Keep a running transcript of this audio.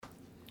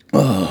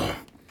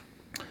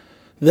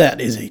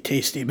That is a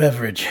tasty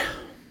beverage.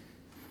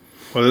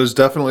 Well, it is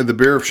definitely the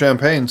beer of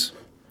champagnes.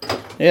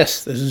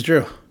 Yes, this is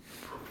true.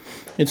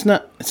 It's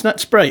not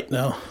Sprite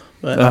though.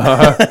 But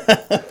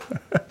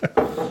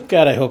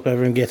God, I hope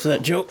everyone gets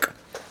that joke.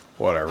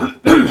 Whatever.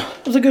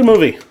 It was a good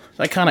movie. It's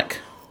iconic.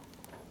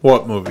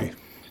 What movie?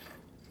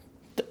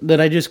 Did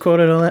I just quote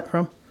all that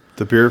from?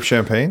 The beer of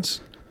champagnes?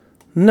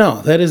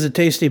 No, that is a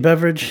tasty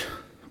beverage.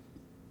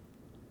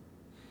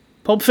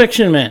 Pulp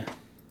Fiction, man.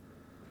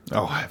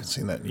 Oh, I haven't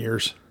seen that in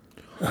years.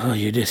 Oh,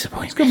 you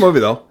disappoint Good me. movie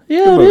though.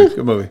 Yeah, Good it movie. is.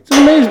 Good movie. It's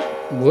amazing.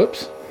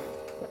 Whoops.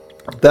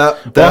 That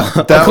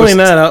I'll clean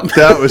that up.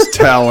 That was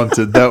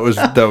talented. That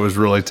was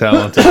really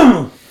talented.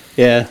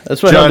 Yeah,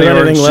 that's why Johnny I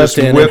don't do Orange anything just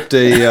left-handed. whipped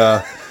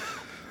a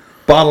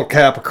bottle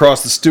cap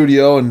across the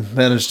studio and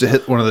managed to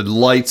hit one of the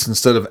lights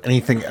instead of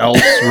anything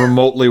else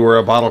remotely where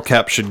a bottle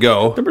cap should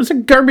go. There was a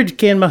garbage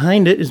can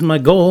behind it is my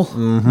goal.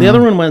 Mm-hmm. The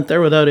other one went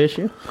there without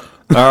issue.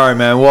 All right,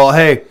 man. Well,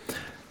 hey,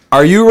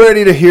 are you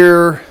ready to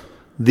hear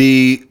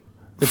the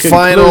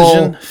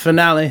final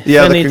finale?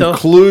 Yeah, Finito. the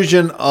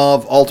conclusion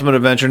of Ultimate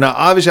Adventure. Now,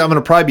 obviously, I'm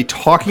going to probably be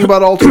talking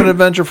about Ultimate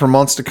Adventure for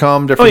months to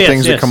come, different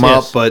things that come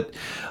up, but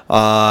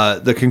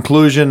the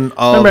conclusion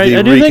of Remember, the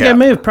I do recap. think I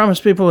may have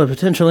promised people a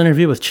potential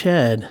interview with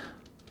Chad.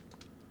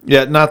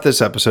 Yeah, not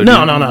this episode.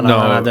 No,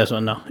 not this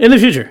one, no. In the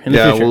future.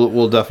 Yeah,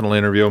 we'll definitely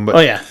interview him. But oh,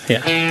 yeah.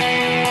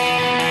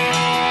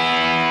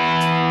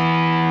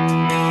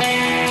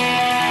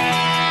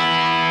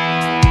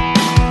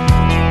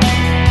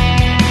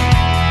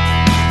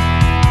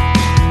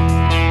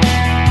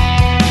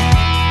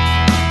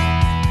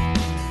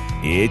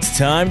 It's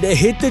time to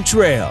hit the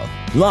trail,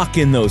 lock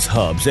in those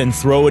hubs, and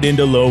throw it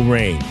into low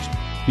range.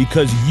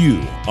 Because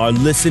you are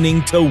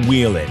listening to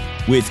Wheelin'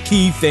 with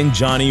Keith and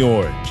Johnny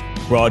Orange,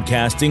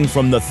 broadcasting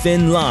from the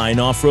Thin Line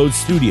Off-Road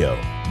Studio.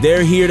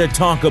 They're here to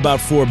talk about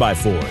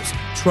 4x4s,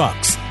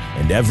 trucks,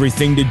 and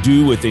everything to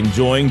do with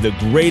enjoying the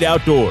great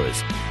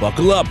outdoors.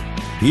 Buckle up.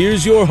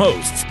 Here's your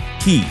hosts,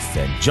 Keith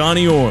and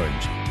Johnny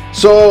Orange.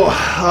 So,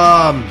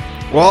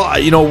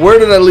 well, where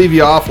did I leave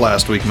you off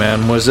last week,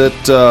 man? Was it,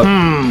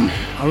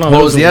 I don't know.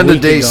 well, it was the end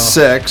of day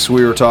 6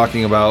 we were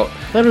talking about.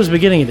 I thought it was the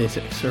beginning of day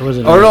 6, or was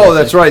it? Oh, no,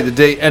 that's right.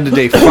 The end of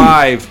day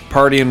 5,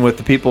 partying with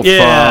the people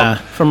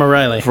from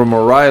O'Reilly. From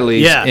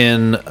O'Reilly's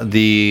in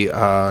the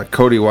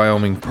Cody,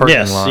 Wyoming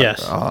parking lot.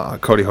 Yes.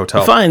 Cody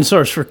Hotel. A fine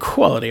source for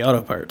quality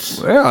auto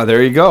parts. Yeah,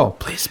 there you go.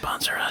 Please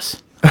sponsor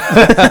us.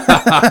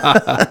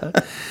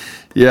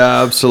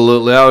 Yeah,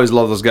 absolutely. I always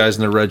love those guys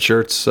in their red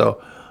shirts.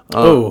 So.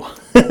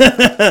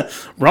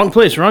 Wrong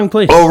place.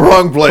 Oh,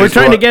 wrong place. We're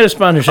trying to get a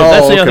sponsorship.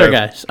 That's the other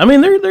guys. I mean,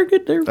 they're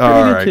good. They're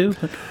pretty good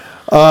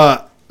too.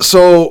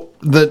 So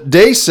the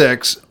day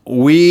 6,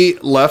 we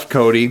left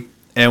Cody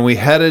and we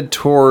headed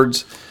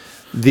towards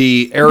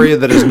the area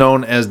that is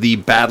known as the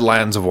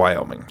Badlands of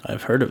Wyoming.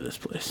 I've heard of this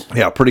place.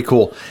 Yeah, pretty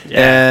cool.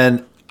 Yeah.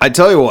 And I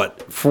tell you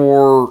what,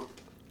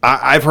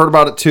 I've heard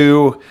about it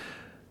too.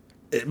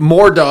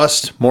 More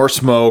dust, more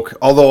smoke.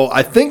 Although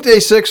I think day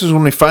 6 is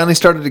when we finally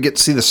started to get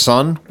to see the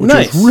sun, which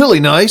was really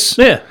nice.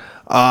 Yeah.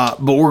 But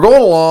we're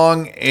going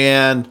along,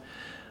 and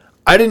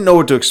I didn't know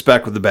what to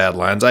expect with the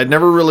Badlands. I'd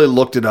never really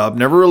looked it up,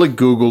 never really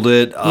Googled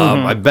it.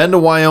 I've been to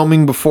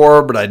Wyoming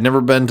before, but I'd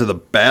never been to the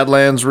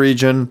Badlands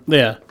region.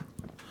 Yeah.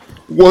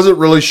 Wasn't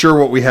really sure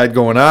what we had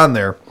going on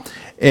there.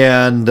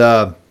 And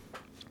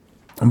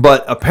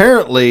but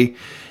apparently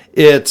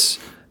it's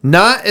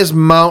not as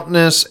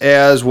mountainous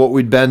as what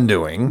we'd been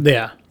doing.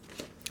 Yeah.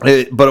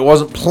 But it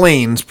wasn't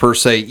plains per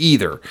se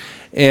either.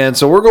 And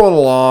so we're going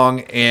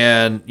along,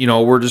 and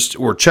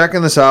we're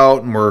checking this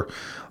out, and we're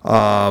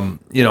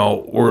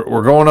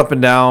going up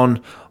and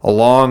down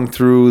along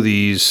through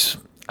these.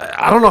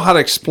 I don't know how to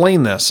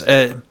explain this.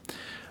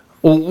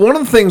 Well, one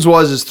of the things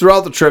is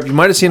throughout the trip, you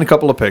might have seen a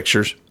couple of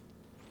pictures.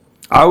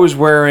 I was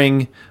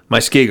wearing my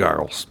ski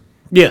goggles.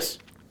 Yes.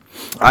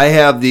 I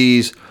have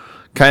these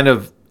kind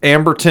of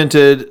amber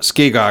tinted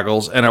ski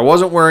goggles, and I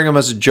wasn't wearing them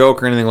as a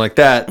joke or anything like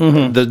that.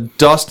 The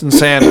dust and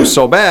sand was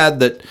so bad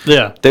that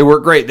they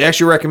work great. They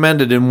actually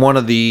recommended in one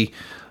of the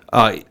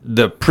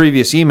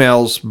previous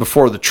emails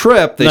before the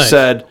trip, they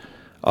said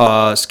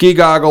ski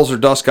goggles or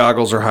dust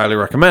goggles are highly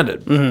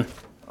recommended.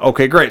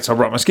 Okay, great. So I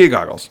brought my ski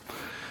goggles.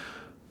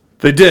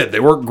 They did. They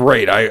worked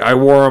great. I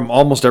wore them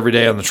almost every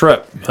day on the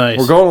trip. Nice.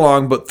 We're going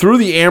along, but through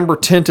the amber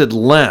tinted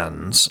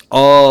lens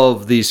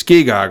of these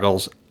ski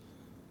goggles,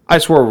 I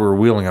swear we were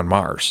wheeling on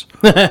Mars.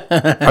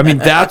 I mean,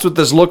 that's what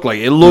this looked like.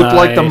 It looked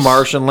like the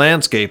Martian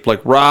landscape,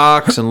 like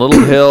rocks and little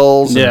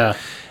hills. And,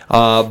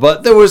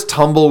 but there was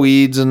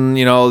tumbleweeds and,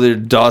 the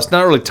dust.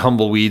 Not really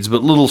tumbleweeds,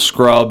 but little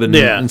scrub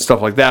and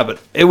stuff like that. But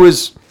it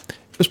was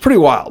pretty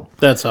wild.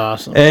 That's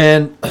awesome.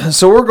 And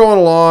so we're going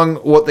along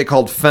what they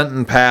called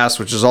Fenton Pass,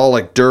 which is all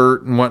like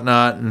dirt and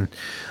whatnot. And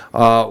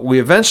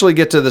we eventually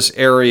get to this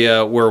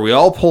area where we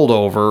all pulled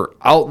over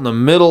out in the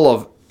middle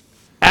of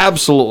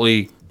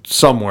absolutely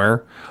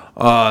somewhere.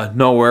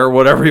 Nowhere,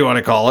 whatever you want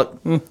to call it.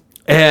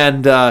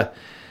 And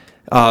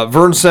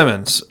Vern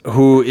Simmons,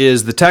 who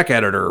is the tech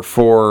editor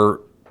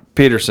for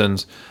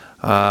Peterson's.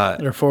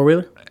 Their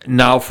four-wheeler?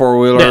 now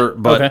four-wheeler,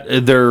 but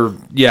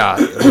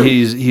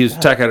he's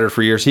tech editor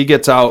for years. He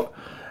gets out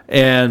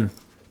and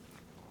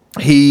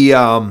he he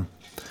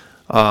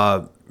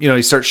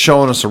starts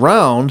showing us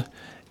around,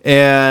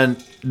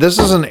 and this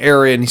is an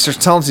area, and he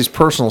starts telling us these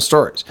personal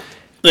stories.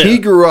 Yeah. He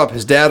grew up,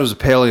 his dad was a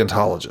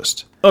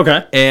paleontologist.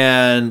 Okay.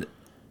 And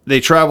they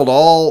traveled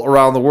all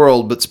around the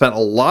world, but spent a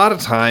lot of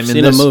time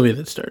in this. Seen a movie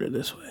that started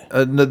this way.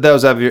 That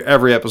was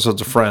every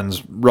episodes of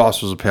Friends.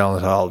 Ross was a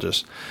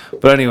paleontologist.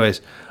 But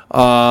anyways,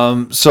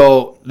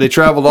 so they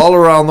traveled all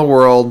around the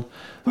world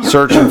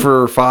searching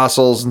for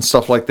fossils and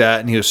stuff like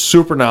that, and he was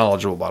super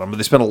knowledgeable about them. But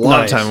they spent a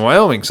lot of time in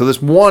Wyoming. So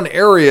this one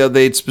area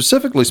they'd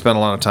specifically spent a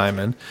lot of time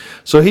in.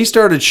 So he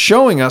started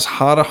showing us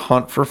how to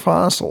hunt for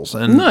fossils.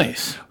 And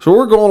nice. So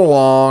we're going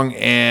along,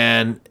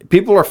 and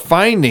people are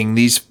finding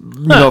these,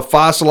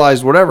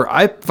 fossilized whatever.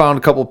 I found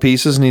a couple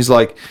pieces, and he's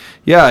like,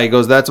 yeah, he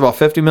goes, that's about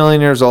 50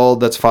 million years old.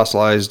 That's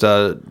fossilized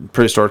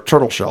prehistoric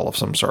turtle shell of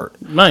some sort.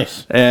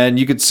 Nice. And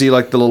you could see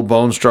like the little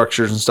bone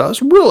structures and stuff.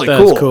 It's really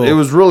cool. It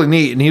was really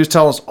neat. And he was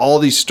telling us all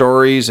these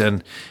stories,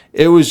 and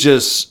it was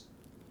just,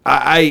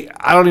 I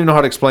don't even know how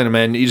to explain it,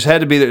 man. You just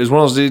had to be there. It was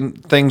one of those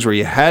things where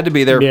you had to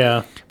be there.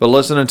 Yeah. But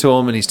listening to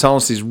him, and he's telling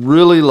us these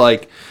really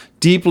like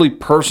deeply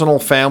personal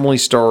family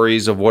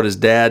stories of what his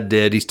dad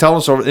did. He's telling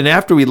us over, and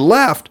after we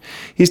left,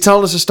 he's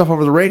telling us this stuff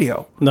over the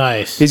radio.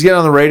 Nice. He's getting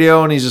on the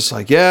radio, and he's just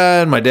like,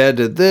 yeah, and my dad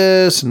did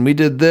this, and we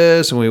did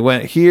this, and we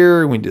went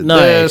here, and we did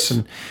this,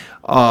 and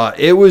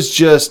it was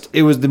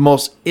the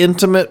most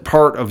intimate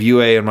part of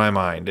UA in my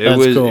mind. It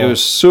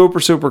was super,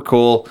 super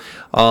cool.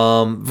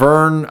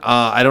 Vern,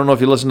 I don't know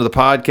if you listen to the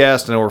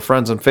podcast. I know we're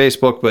friends on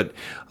Facebook, but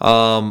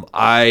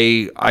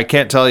I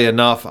can't tell you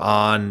enough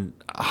on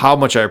how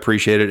much I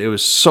appreciate it. It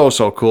was so,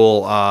 so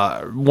cool.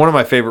 One of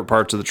my favorite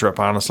parts of the trip,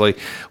 honestly,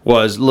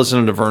 was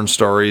listening to Vern's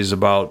stories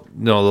about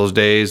those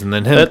days, and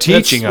then him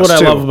teaching us.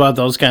 That's what I love about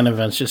those kind of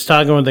events. Just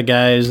talking with the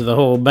guys, the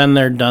whole been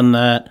there, done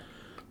that,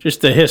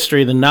 just the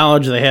history, the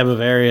knowledge they have of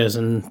areas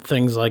and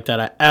things like that.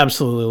 I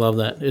absolutely love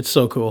that. It's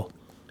so cool.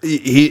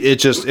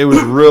 It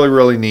was really,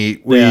 really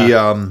neat.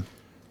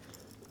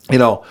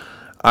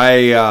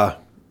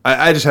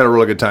 I just had a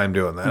really good time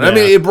doing that. Yeah. I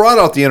mean, it brought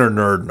out the inner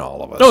nerd in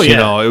all of us. Oh,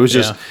 yeah. It was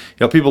just,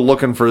 people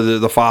looking for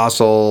the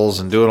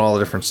fossils and doing all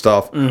the different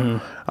stuff.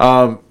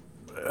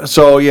 Mm-hmm.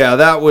 So, yeah,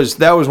 that was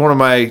one of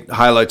my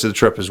highlights of the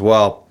trip as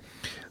well.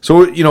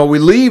 So, we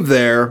leave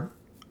there,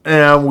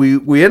 and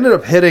we ended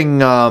up hitting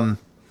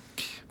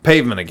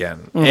pavement again.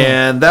 Mm-hmm.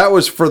 And that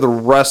was for the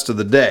rest of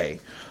the day.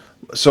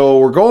 So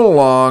we're going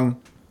along.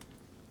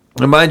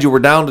 And mind you, we're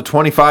down to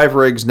 25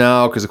 rigs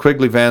now because the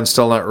Quigley van's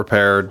still not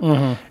repaired.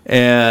 Mm-hmm.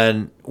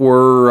 And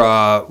we're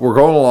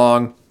going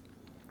along,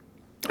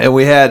 and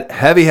we had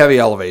heavy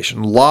elevation,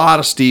 a lot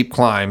of steep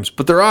climbs,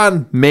 but they're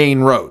on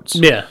main roads.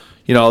 Yeah.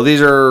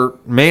 These are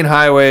main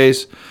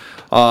highways.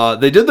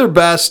 They did their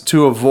best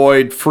to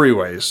avoid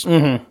freeways.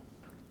 Mm-hmm.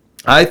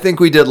 I think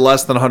we did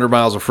less than 100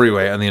 miles of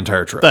freeway on the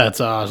entire trip. That's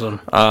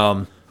awesome.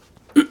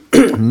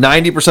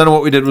 90% of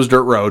what we did was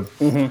dirt road.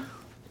 Mm-hmm.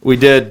 We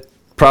did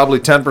probably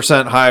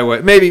 10%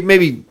 highway, maybe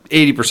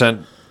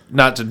 80%,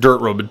 not to dirt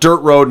road, but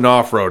dirt road and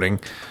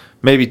off-roading.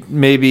 Maybe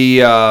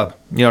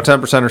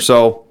 10% or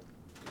so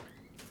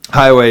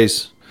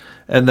highways,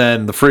 and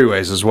then the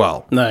freeways as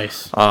well.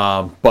 Nice.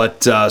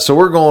 So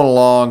we're going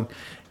along,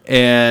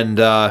 and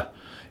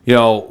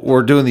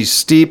we're doing these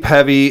steep,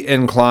 heavy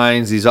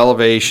inclines, these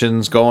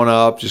elevations going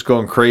up, just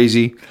going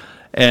crazy.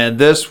 And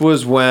this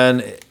was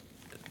when,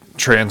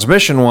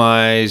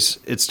 transmission-wise,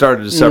 it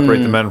started to separate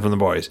the men from the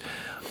boys.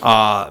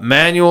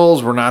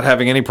 Manuals, we're not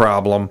having any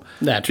problem.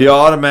 Naturally. The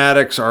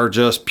automatics are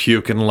just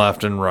puking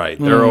left and right.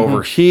 They're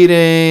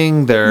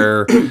overheating.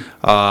 They're,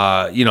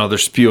 they're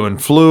spewing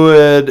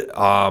fluid.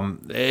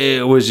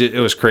 It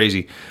was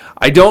crazy.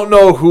 I don't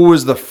know who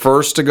was the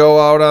first to go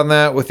out on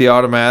that with the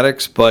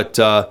automatics, but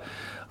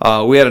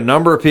we had a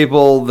number of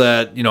people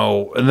that,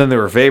 and then they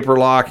were vapor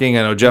locking.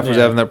 I know Jeff was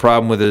having that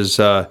problem with his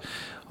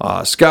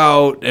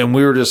Scout, and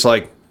we were just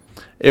like,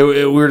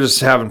 we were just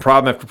having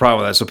problem after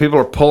problem with that. So people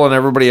are pulling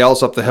everybody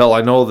else up the hill.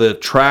 I know the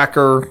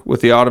tracker with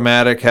the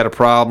automatic had a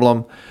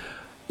problem.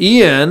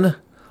 Ian,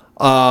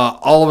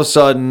 all of a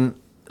sudden,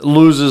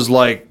 loses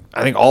I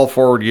think all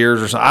forward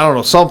gears or something. I don't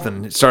know,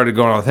 something started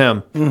going on with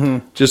him.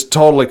 Mm-hmm. Just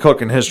totally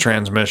cooking his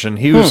transmission.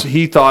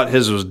 He thought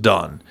his was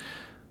done.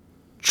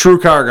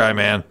 True car guy,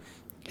 man.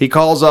 He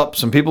calls up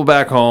some people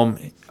back home.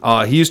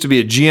 He used to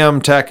be a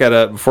GM tech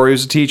before he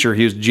was a teacher,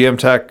 he was a GM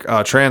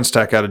tech, trans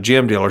tech at a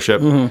GM dealership.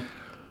 Mm-hmm.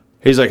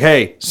 He's like,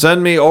 hey,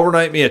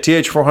 overnight me a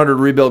TH400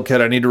 rebuild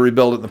kit. I need to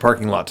rebuild it in the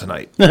parking lot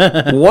tonight.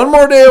 One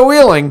more day of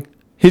wheeling,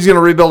 he's going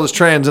to rebuild his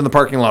trans in the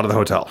parking lot of the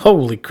hotel.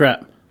 Holy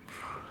crap.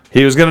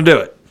 He was going to do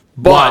it.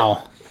 But,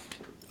 wow.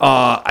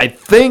 I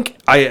think,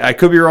 I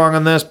could be wrong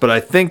on this, but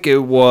I think it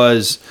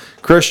was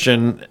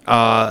Christian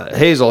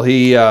Hazel.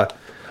 He gets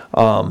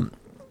on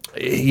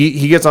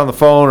the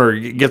phone or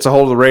gets a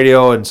hold of the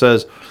radio and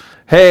says,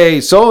 hey,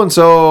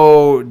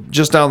 so-and-so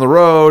just down the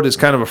road is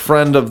kind of a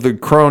friend of the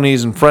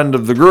cronies and friend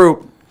of the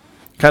group,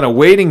 kind of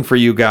waiting for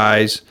you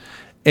guys.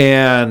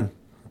 And,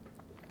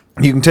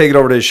 you can take it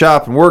over to his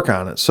shop and work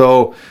on it.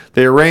 So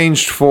they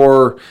arranged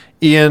for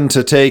Ian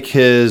to take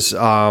his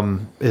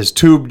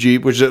tube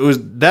Jeep, which it was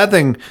that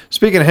thing.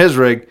 Speaking of his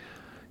rig,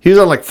 he was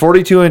on like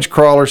 42-inch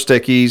crawler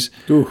stickies.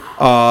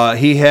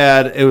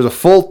 It was a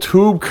full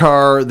tube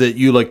car that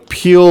you like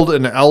peeled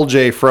an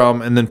LJ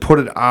from and then put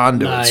it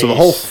onto it. So the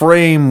whole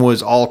frame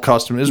was all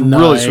custom. It was a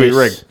really sweet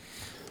rig.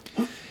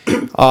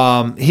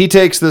 He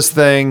takes this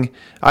thing.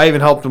 I even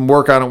helped him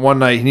work on it one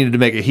night. He needed to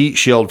make a heat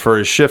shield for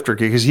his shifter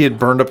because he had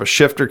burned up a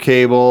shifter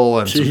cable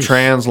and some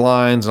trans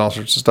lines and all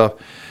sorts of stuff.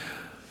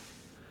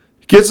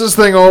 Gets this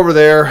thing over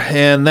there,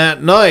 and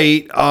that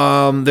night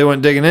they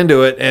went digging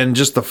into it, and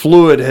just the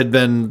fluid had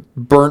been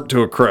burnt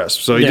to a crisp.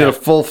 So he did a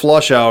full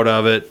flush out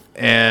of it,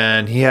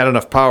 and he had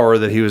enough power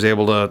that he was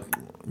able to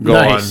go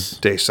on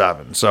day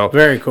 7. So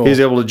very cool.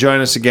 He's able to join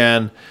us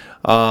again.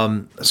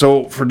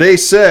 So for day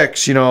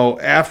 6,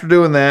 after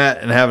doing that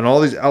and having all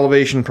these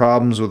elevation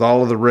problems with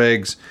all of the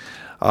rigs,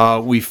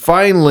 we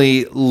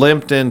finally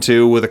limped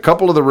into with a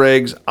couple of the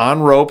rigs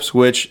on ropes,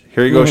 which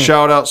here you go,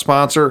 shout out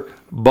sponsor,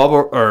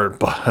 bad.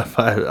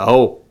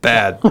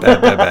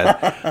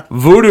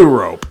 Voodoo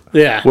Rope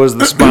was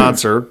the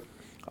sponsor.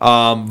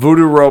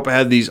 Voodoo Rope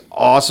had these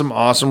awesome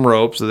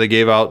ropes that they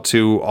gave out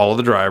to all of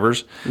the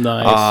drivers.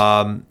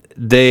 Nice.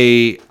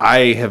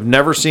 I have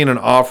never seen an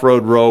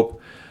off-road rope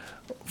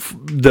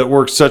that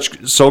works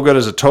so good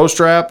as a toe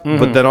strap,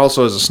 but then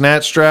also as a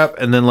snatch strap.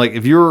 And then like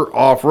if you're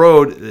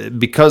off-road,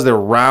 because they're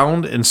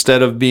round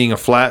instead of being a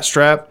flat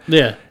strap,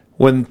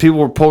 when people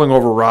were pulling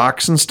over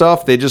rocks and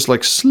stuff, they just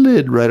like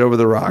slid right over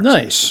the rocks.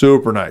 Nice.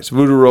 Super nice.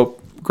 Voodoo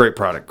Rope, great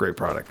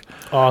product.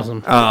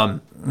 Awesome.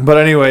 But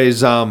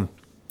anyways, so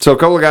a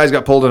couple of guys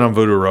got pulled in on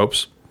Voodoo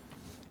Ropes.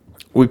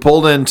 We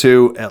pulled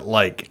into at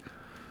like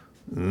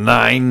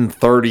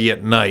 9:30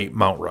 at night,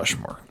 Mount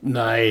Rushmore.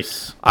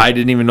 Nice. I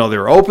didn't even know they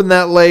were open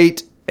that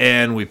late,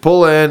 and we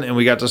pull in, and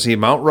we got to see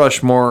Mount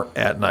Rushmore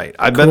at night.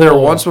 I've been there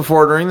once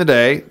before during the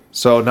day,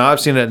 so now I've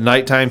seen it at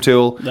nighttime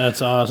too.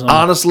 That's awesome.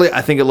 Honestly,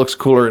 I think it looks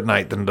cooler at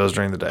night than it does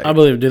during the day. I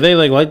believe. Do they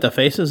like light the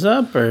faces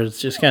up, or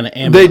it's just kind of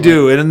animatronic? They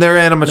do, and they're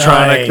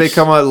animatronic. Nice. They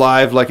come out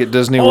live like at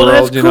Disney World.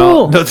 That's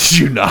cool. No, they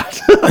do not.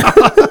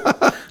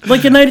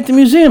 Like a night at the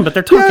museum, but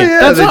they're talking.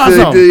 That's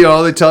awesome.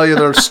 They tell you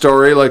their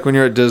story like when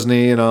you're at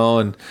Disney,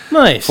 and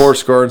nice.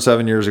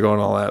 7 years ago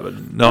and all that.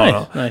 But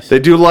no. Nice. They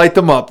do light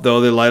them up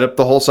though. They light up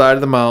the whole side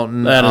of the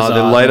mountain. That is awesome.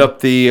 They light up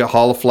the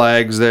Hall of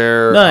Flags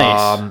there.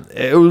 Nice.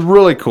 It was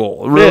really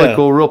cool. Really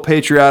cool. Real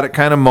patriotic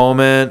kind of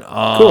moment.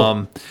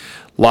 Cool.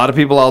 A lot of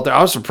people out there.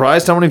 I was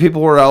surprised how many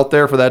people were out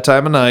there for that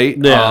time of night.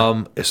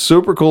 Yeah. It's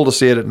super cool to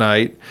see it at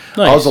night.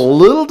 Nice. I was a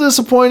little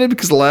disappointed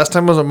because the last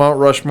time I was at Mount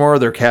Rushmore,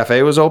 their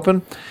cafe was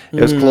open.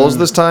 It was closed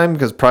this time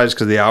probably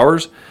because of the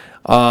hours.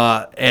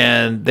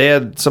 And they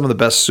had some of the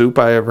best soup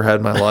I ever had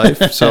in my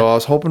life. So I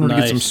was hoping we'd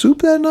get some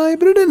soup that night,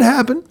 but it didn't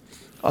happen.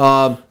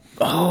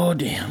 Oh,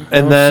 damn.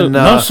 And then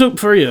no soup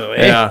for you,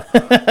 eh? Yeah,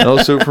 no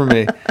soup for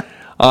me.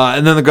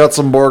 And then the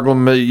Gutzon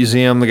Borglum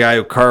Museum, the guy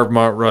who carved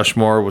Mount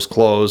Rushmore, was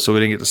closed, so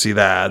we didn't get to see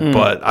that.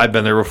 But I've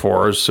been there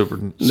before. It was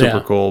super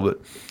cool. But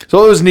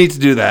so it was neat to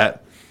do that.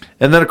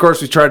 And then, of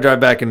course, we tried to drive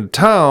back into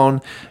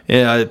town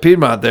at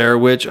Piedmont there,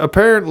 which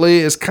apparently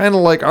is kind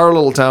of like our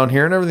little town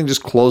here, and everything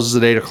just closes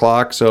at 8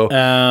 o'clock. So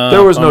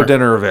there was no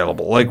dinner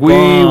available. Like, we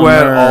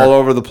went all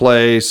over the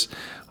place,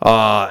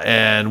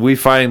 and we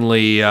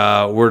finally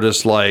were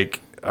just like,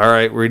 all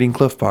right, we're eating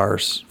Cliff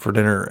Bars for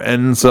dinner.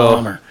 And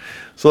so...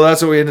 So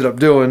that's what we ended up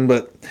doing.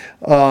 But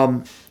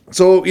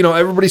so,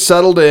 everybody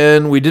settled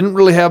in. We didn't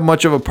really have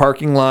much of a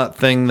parking lot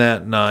thing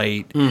that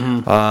night.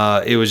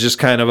 It was just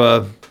kind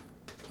of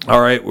all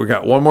right, we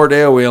got one more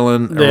day of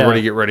wheeling.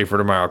 Everybody get ready for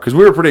tomorrow. Because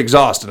we were pretty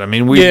exhausted. I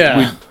mean,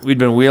 we'd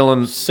been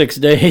wheeling 6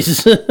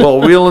 days.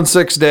 wheeling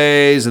 6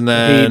 days and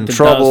then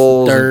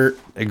troubles. Dirt.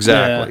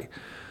 Exactly. Yeah.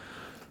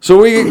 So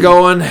we get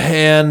going,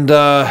 and,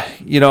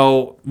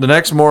 the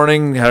next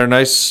morning, had a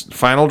nice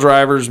final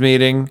drivers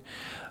meeting.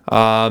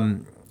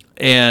 And,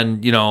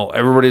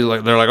 everybody's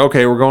like, they're like,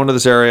 okay, we're going to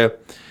this area.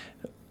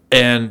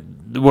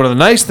 And one of the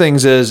nice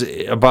things is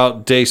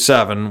about day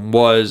 7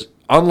 was,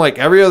 unlike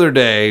every other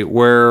day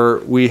where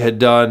we had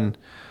done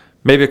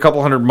maybe a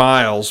couple hundred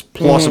miles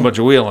plus a bunch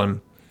of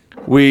wheeling,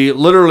 we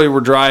literally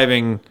were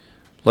driving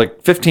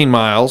like 15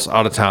 miles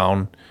out of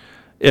town,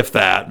 if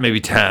that, maybe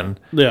 10,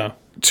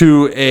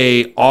 to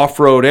a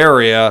off-road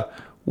area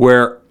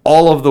where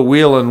all of the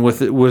wheeling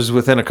was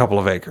within a couple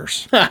of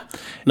acres. Nice.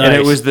 And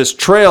it was this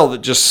trail that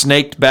just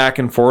snaked back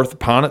and forth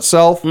upon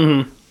itself.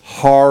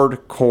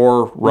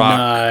 Hardcore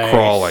rock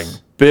crawling.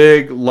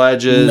 Big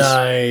ledges.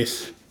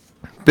 Nice.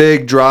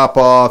 Big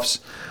drop-offs.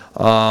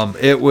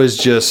 It was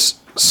just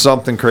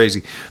something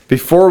crazy.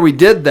 Before we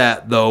did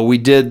that, though, we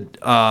did,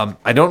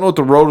 I don't know what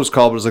the road was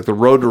called, but it was like the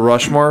Road to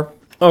Rushmore.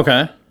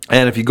 Okay.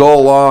 And if you go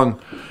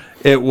along,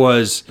 it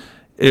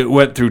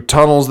went through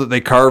tunnels that they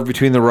carved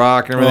between the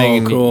rock and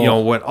everything. Cool.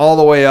 And, went all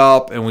the way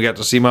up, and we got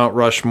to see Mount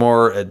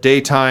Rushmore at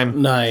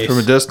daytime. Nice. From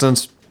a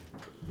distance.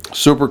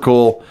 Super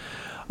cool.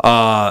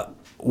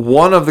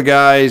 One of the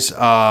guys,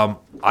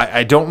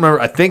 I don't remember.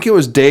 I think it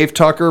was Dave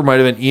Tucker, might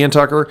have been Ian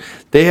Tucker.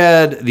 They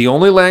had the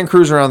only Land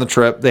Cruiser on the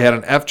trip. They had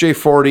an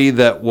FJ40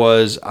 that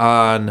was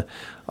on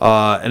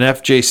an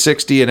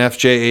FJ60 and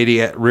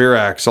FJ80 rear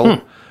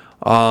axle.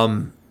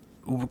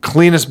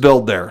 Cleanest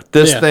build there.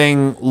 This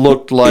thing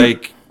looked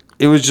like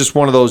it was just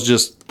one of those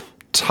just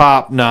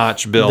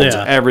top-notch builds.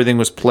 Yeah. Everything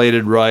was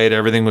plated right.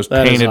 Everything was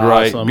painted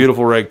right.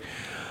 Beautiful rig.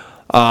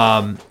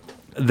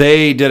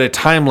 They did a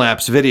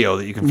time-lapse video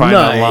that you can find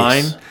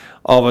online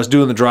of us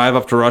doing the drive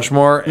up to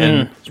Rushmore,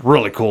 and it's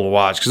really cool to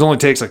watch because it only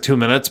takes like 2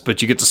 minutes,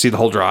 but you get to see the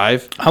whole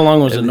drive. How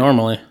long was it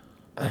normally?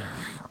 I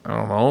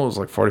don't know. It was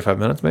like 45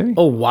 minutes, maybe.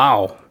 Oh,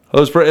 wow. It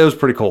was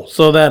pretty cool.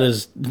 So that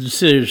is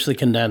seriously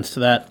condensed.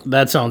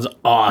 That sounds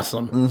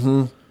awesome.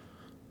 Mm-hmm.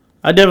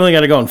 I definitely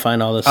got to go and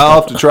find all this stuff.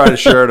 I'll have to try to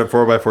share it at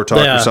 4x4 Talk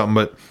or something.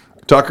 But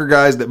Tucker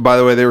guys, by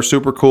the way, they were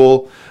super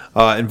cool.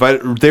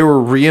 They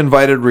were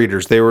re-invited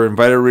readers. They were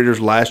invited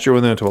readers last year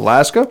when they went to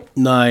Alaska.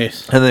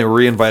 Nice. And they were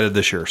re-invited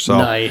this year. So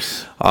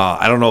nice.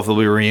 I don't know if they'll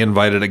be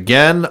re-invited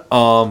again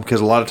because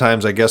a lot of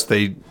times I guess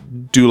they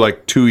do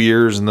like 2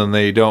 years and then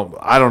they don't.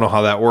 I don't know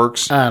how that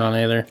works. I don't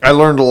either. I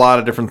learned a lot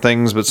of different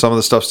things, but some of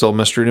the stuff's still a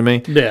mystery to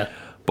me. Yeah.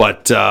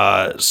 But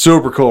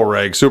super cool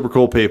rig, super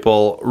cool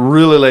people,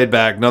 really laid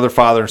back. Another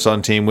father and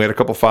son team. We had a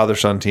couple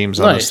father-son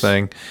teams on this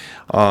thing.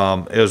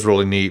 It was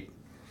really neat.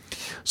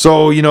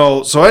 So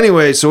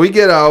anyway, we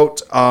get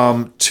out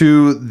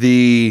to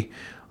the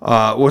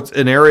what's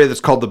an area that's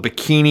called the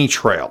Bikini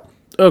Trail.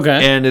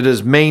 Okay. And it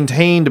is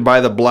maintained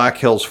by the Black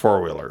Hills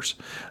Four-Wheelers.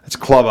 It's a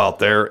club out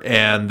there,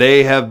 and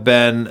they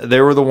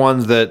were the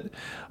ones that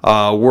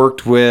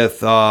worked with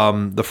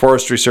the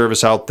Forestry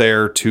Service out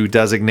there to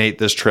designate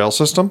this trail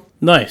system.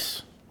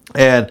 Nice.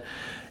 And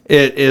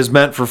it is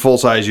meant for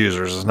full-size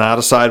users. It's not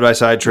a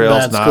side-by-side trail.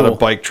 It's not a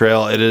bike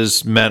trail. It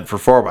is meant for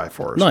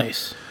 4x4s.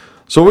 Nice.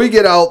 So we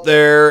get out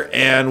there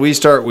and we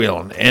start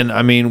wheeling. And,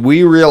 I mean,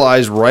 we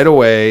realized right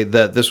away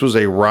that this was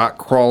a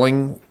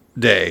rock-crawling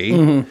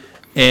day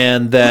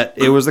and that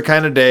it was the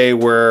kind of day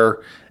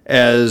where,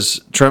 as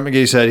Trent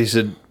McGee said, he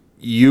said,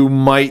 you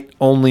might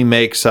only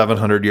make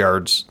 700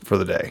 yards for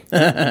the day.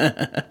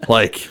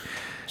 Like,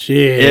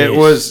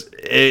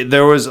 jeez.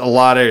 There was a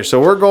lot of air. So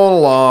we're going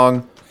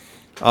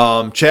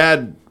along.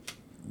 Chad,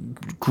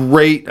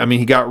 great. I mean,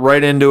 he got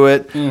right into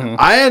it.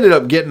 I ended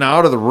up getting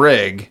out of the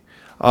rig.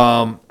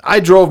 I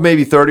drove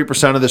maybe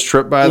 30% of this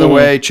trip, by the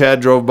way.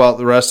 Chad drove about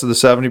the rest of the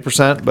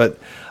 70%. But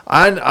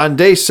on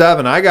day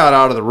 7, I got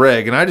out of the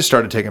rig, and I just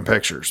started taking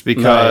pictures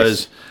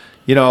because,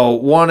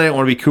 one, I didn't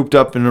want to be cooped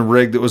up in a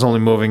rig that was only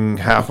moving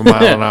half a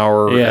mile an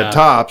hour at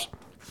tops.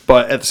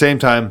 But at the same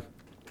time,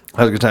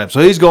 I had a good time. So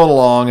he's going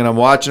along, and I'm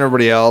watching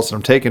everybody else, and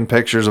I'm taking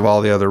pictures of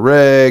all the other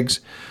rigs.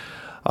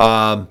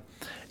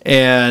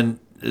 And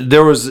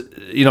there was,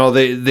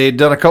 they'd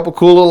done a couple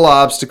cool little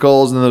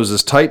obstacles, and there was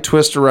this tight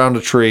twist around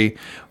a tree.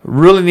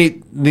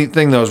 Really neat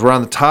thing, though, is we're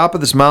on the top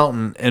of this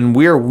mountain, and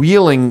we are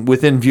wheeling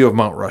within view of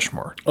Mount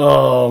Rushmore.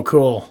 Oh,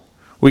 cool.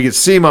 We could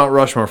see Mount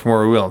Rushmore from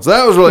where we were wheeling. So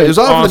that was really, it was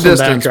off in the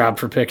distance. Backdrop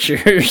for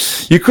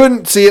pictures. You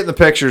couldn't see it in the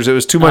pictures. It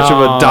was too much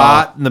of a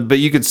dot, but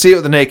you could see it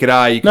with the naked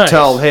eye. You could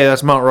tell, hey,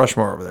 that's Mount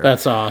Rushmore over there.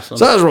 That's awesome.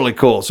 So that was really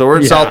cool. So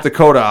we're in South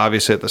Dakota,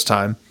 obviously, at this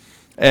time.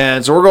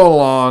 And so we're going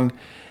along,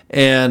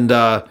 and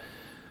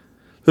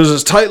there's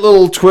this tight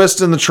little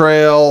twist in the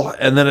trail,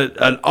 and then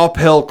an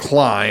uphill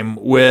climb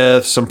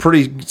with some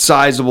pretty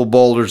sizable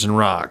boulders and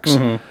rocks.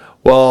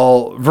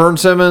 Well, Vern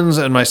Simmons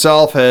and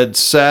myself had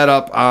sat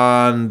up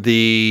on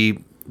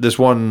this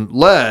one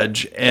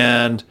ledge,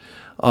 and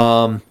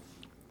a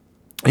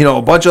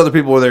bunch of other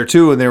people were there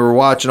too, and they were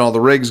watching all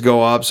the rigs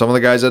go up. Some of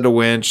the guys had to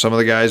winch, some of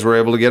the guys were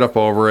able to get up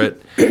over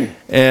it,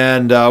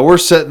 and we're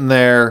sitting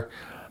there,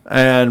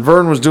 and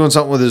Vern was doing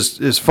something with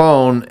his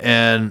phone,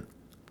 and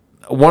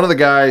one of the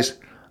guys,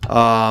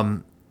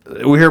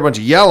 we hear a bunch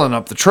of yelling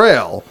up the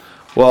trail.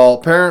 Well,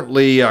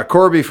 apparently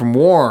Corby from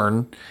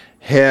Warren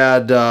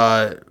had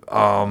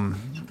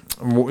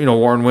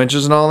Warren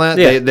winches and all that.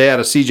 Yeah. They had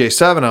a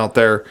CJ7 out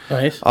there.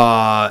 Nice.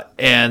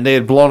 And they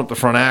had blown up the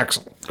front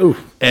axle. Ooh.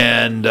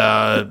 And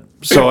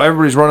so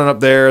everybody's running up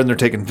there, and they're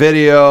taking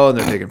video, and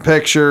they're taking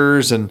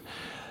pictures. And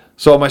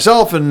so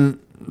myself and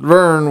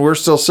Vern, we're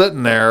still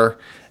sitting there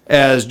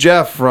as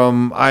Jeff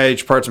from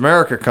IH Parts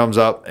America comes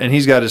up, and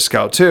he's got his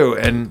Scout too.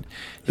 And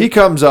he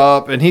comes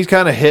up, and he's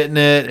kind of hitting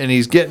it, and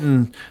he's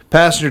getting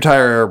passenger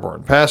tire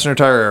airborne, passenger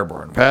tire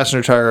airborne,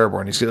 passenger tire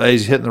airborne. He's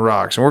hitting the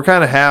rocks. And we're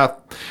kind of half,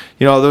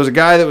 there was a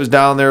guy that was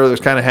down there that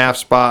was kind of half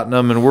spotting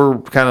him, and we're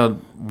kind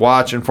of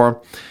watching for him.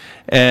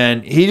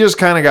 And he just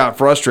kind of got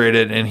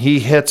frustrated, and he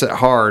hits it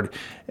hard.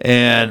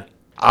 And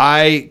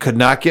I could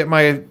not get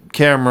my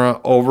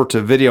camera over to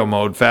video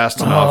mode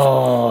fast enough.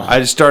 Oh. I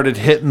just started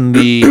hitting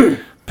the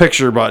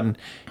picture button.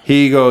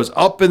 He goes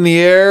up in the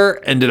air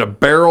and did a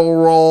barrel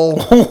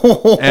roll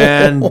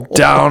and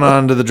down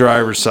onto the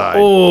driver's side.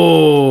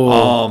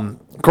 Oh.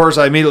 Of course,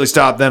 I immediately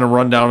stopped then and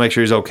run down to make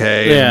sure he's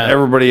okay. Yeah. And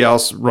everybody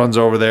else runs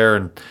over there.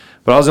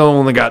 But I was the only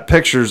one that got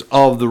pictures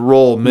of the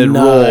roll,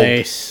 mid-roll.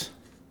 Nice.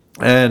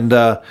 And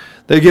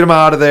they get him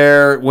out of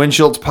there.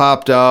 Windshields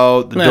popped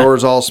out. The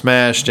doors all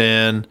smashed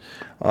in.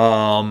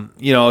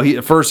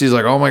 At first he's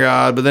like, oh my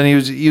God, but then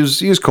he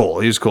was cool.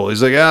 He was cool.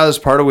 He's like, yeah, this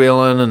is part of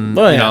wheeling, and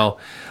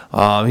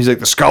he's like,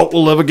 the Scout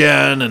will live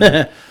again,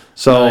 and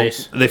so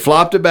nice. They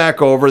flopped it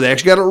back over. They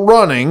actually got it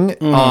running.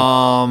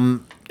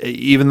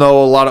 Even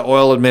though a lot of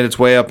oil had made its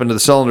way up into the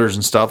cylinders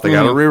and stuff, they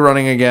got it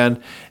rerunning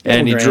again,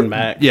 and he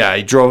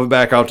drove it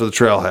back out to the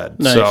trailhead.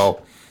 Nice.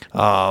 So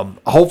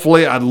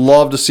hopefully, I'd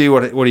love to see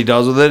what he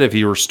does with it, if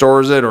he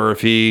restores it or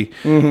if he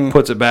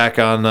puts it back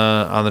on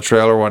the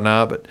trail or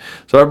whatnot. But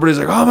so everybody's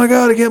like, "Oh my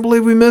God, I can't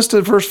believe we missed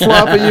it first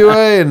flop at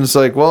UA," and it's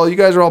like, well, you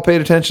guys are all paid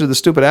attention to the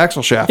stupid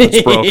axle shaft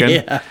that's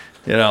broken,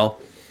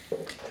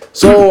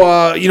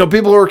 So,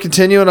 people were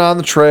continuing on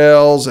the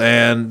trails,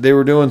 and they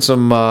were doing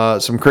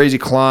some crazy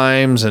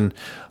climbs, and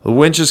the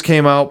winches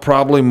came out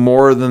probably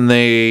more than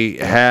they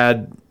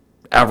had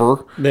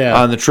ever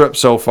on the trip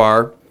so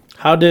far.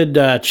 How did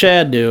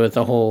Chad do with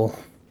the whole...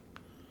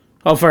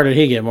 How far did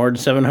he get? More than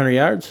 700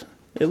 yards,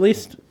 at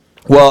least?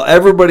 Well,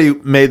 everybody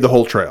made the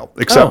whole trail,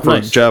 except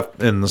for Jeff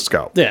and the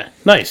Scout. Yeah,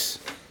 nice.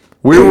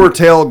 We were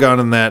tail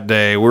gunning that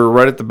day. We were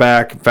right at the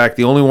back. In fact,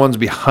 the only ones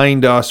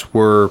behind us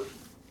were...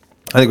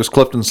 I think it was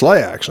Clifton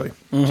Slay, actually.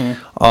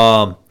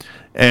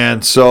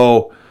 And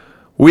so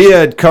we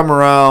had come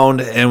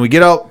around, and we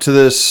get out to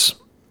this,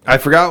 I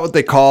forgot what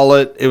they call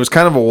it. It was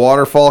kind of a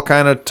waterfall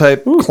kind of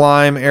type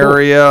climb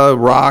area,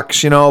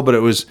 rocks, but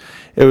it was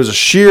a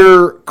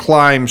sheer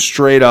climb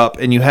straight up,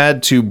 and you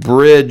had to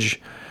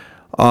bridge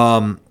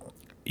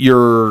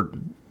your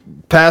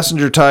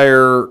passenger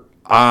tire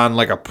on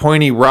like a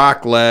pointy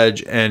rock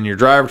ledge and your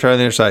driver tire on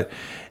the other side.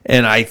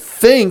 And I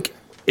think...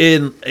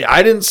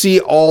 I didn't see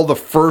all the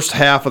first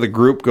half of the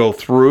group go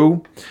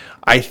through.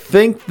 I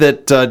think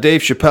that Dave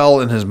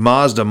Chappelle and his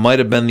Mazda might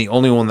have been the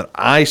only one that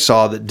I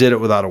saw that did it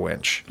without a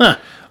winch. Huh.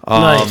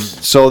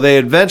 Nice. So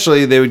they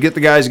would get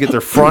the guys to get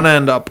their front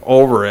end up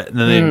over it, and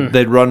then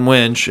they'd run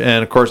winch.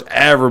 And of course,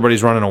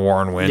 everybody's running a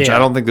Warn winch. Yeah. I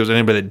don't think there's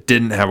anybody that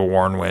didn't have a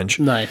Warn winch.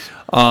 Nice.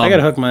 I got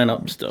to hook mine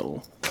up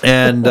still.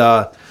 And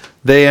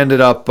they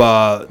ended up,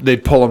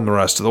 they'd pull them the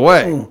rest of the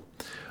way.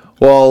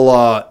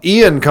 Well,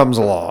 Ian comes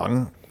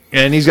along.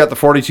 And he's got the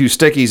 42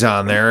 stickies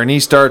on there, and he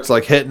starts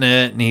like hitting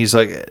it, and he's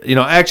like,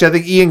 actually, I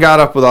think Ian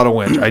got up without a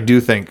winch. I do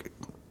think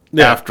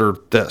after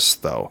this,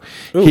 though.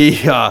 So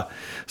he's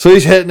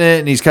hitting it,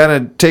 and he's kind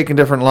of taking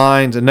different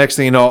lines, and next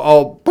thing you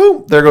know,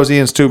 boom, there goes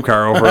Ian's tube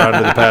car over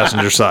onto the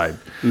passenger side.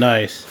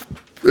 Nice.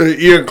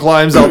 Ian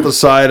climbs out the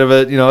side of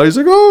it, he's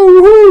like,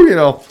 oh,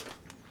 woohoo,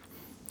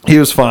 He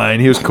was fine.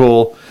 He was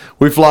cool.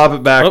 We flop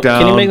it back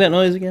down. Can you make that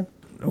noise again?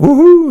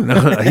 Woohoo.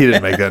 No, he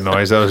didn't make that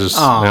noise. That was just,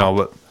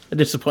 but... It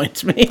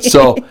disappoints me.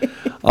 So,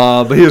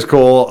 but he was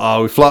cool.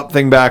 We flopped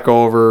thing back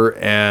over,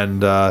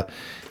 and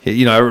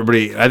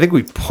everybody. I think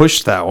we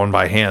pushed that one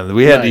by hand.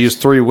 We had to use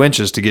 3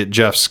 winches to get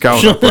Jeff's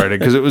Scout uprighted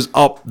because it was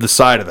up the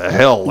side of the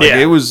hill.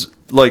 It was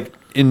like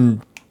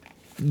in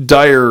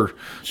dire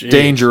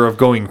danger of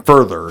going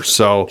further.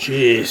 So,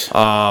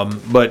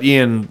 but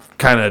Ian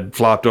kind of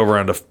flopped over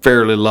onto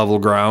fairly level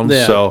ground.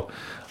 Yeah. So.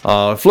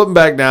 Flipping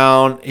back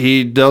down,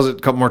 he does it a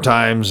couple more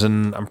times,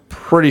 and I'm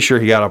pretty sure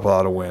he got up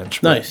without a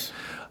winch. Nice.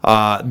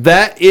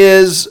 That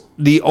is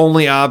the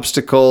only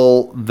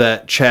obstacle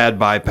that Chad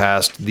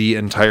bypassed the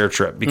entire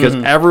trip because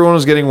everyone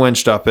was getting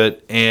winched up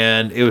it,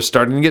 and it was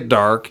starting to get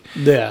dark.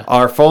 Yeah.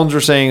 Our phones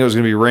were saying it was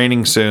going to be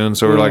raining soon,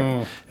 so we're like,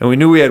 and we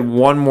knew we had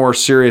one more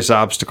serious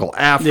obstacle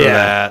after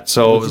that.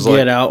 So it was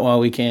get out while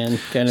we can,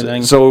 kind of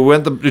thing. So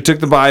we took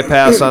the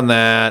bypass on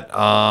that.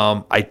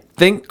 I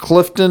think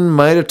Clifton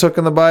might have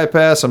taken the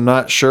bypass. I'm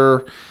not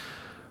sure.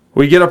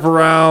 We get up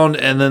around,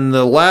 and then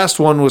the last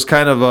one was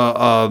kind of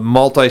a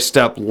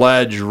multi-step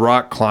ledge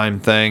rock climb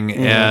thing,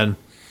 and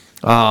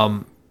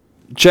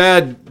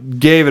Chad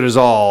gave it his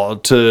all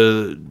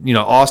to,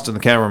 Austin, the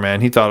cameraman.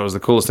 He thought it was the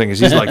coolest thing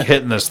because he's like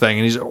hitting this thing,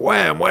 and he's like,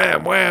 wham,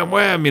 wham, wham,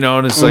 wham,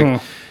 and it's like,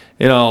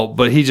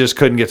 but he just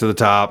couldn't get to the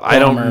top.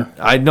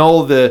 I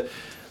know that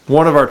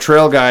one of our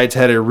trail guides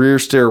had a rear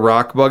steer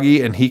rock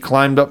buggy, and he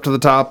climbed up to the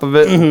top of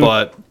it,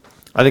 but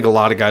I think a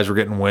lot of guys were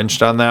getting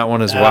winched on that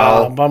one as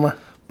well. Bummer.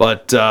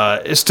 But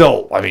it's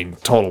still,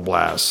 total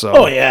blast. So.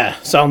 Oh,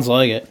 yeah. Sounds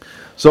like it.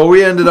 So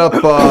we ended up,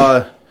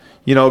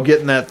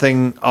 getting that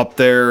thing up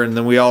there, and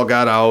then we all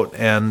got out,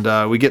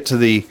 and we get to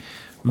the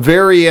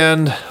very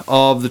end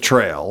of the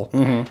trail,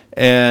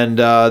 and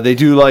they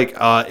do, like,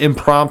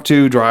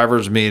 impromptu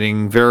driver's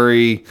meeting,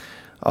 very,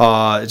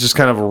 it's just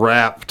kind of a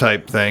rap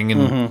type thing.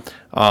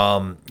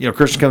 And,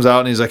 Christian comes out,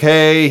 and he's like,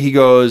 hey, he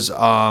goes,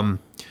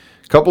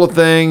 couple of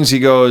things. He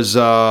goes,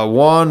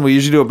 one, we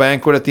usually do a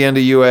banquet at the end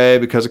of UA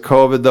because of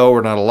COVID, though. We're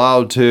not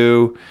allowed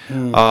to.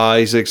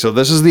 He's like, so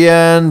this is the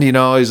end.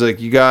 He's like,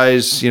 you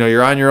guys,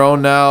 you're on your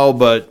own now,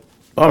 but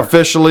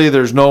officially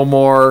there's no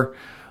more,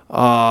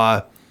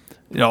 no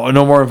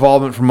more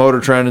involvement from Motor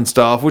Trend and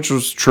stuff, which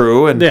was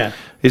true. And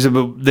he said,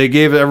 but they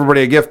gave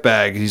everybody a gift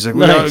bag. He's like,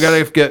 we got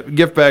a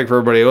gift bag for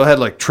everybody. It had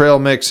like trail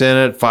mix in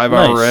it,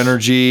 5-hour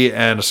energy,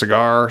 and a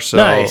cigar. So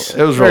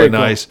it was really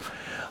nice.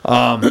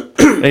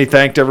 And he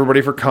thanked everybody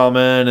for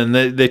coming, and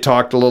they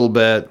talked a little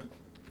bit.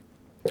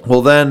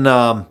 Well, then,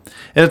 and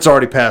it's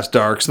already past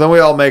dark, so then we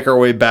all make our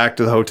way back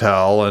to the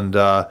hotel, and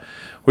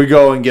we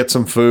go and get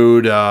some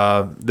food.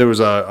 There was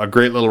a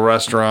great little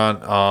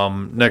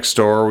restaurant next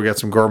door. We got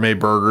some gourmet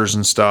burgers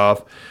and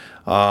stuff.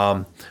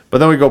 But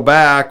then we go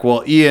back.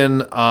 Well, Ian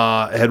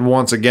had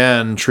once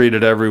again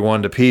treated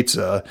everyone to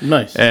pizza.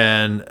 Nice.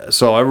 And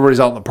so everybody's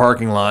out in the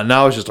parking lot.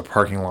 Now it's just a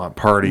parking lot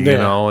party, you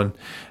know,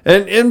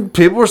 and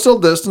people were still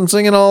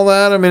distancing and all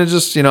that. I mean, it's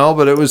just, you know,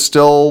 but it was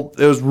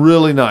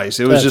really nice.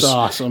 It was just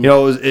awesome. You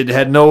know,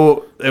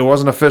 it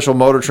wasn't an official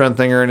Motor Trend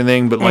thing or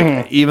anything, but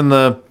like even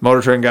the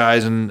Motor Trend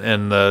guys and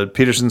the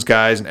Peterson's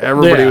guys and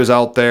everybody was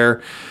out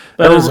there.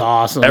 That is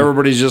awesome.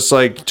 Everybody's just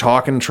like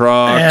talking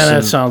trucks. Yeah,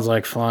 that sounds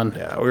like fun.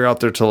 Yeah, we were out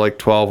there till like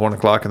 1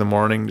 o'clock in the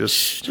morning,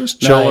 just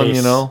chilling, nice.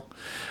 You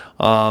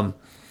know.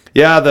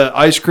 Yeah, the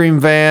ice cream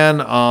van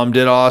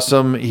did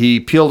awesome. He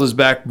peeled his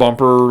back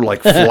bumper,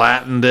 like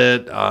flattened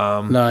it.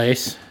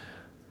 Nice.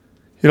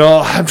 You know,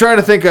 I'm trying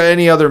to think of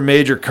any other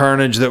major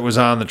carnage that was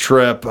on the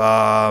trip.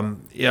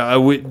 Yeah,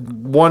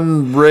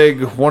 one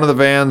of the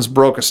vans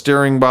broke a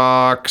steering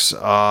box.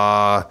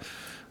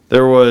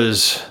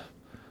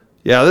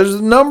 There's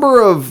a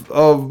number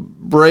of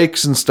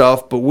breaks and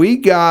stuff, but we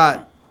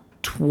got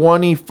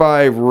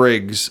 25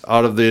 rigs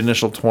out of the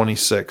initial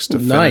 26 to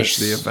finish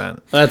the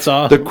event. That's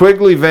awesome. The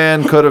Quigley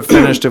van could have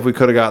finished if we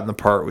could have gotten the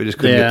part. We just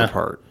couldn't get the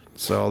part.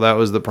 So that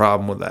was the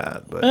problem with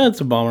that. But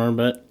that's a bummer,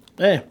 but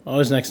hey,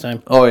 always next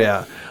time. Oh,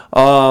 yeah.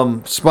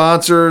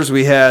 Sponsors,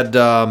 we had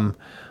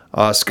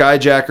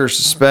Skyjacker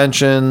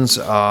Suspensions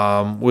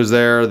was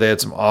there. They had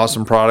some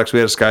awesome products. We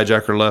had a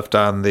Skyjacker lift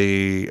on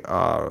the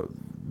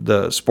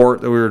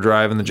Sport that we were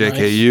driving, the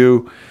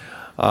JKU. Nice.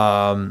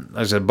 Like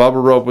I said,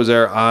 Bubba Rope was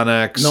there.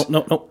 Onyx.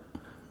 Nope.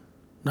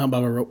 Not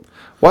Bubba Rope.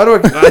 Why do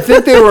I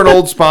think they were an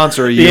old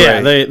sponsor of UA.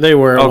 Yeah, they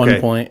were at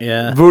one point,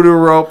 yeah. Voodoo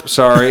Rope,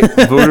 sorry.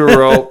 Voodoo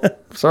Rope.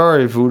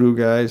 Sorry, Voodoo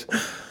guys.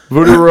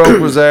 Voodoo Rope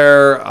was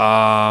there.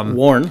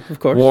 Warren, of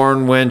course.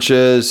 Warren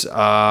Winches.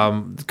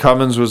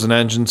 Cummins was an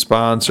engine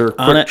sponsor.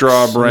 Quick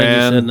Draw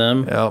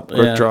brand.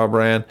 Quick Draw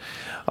brand.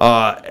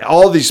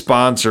 All these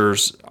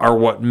sponsors are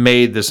what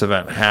made this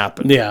event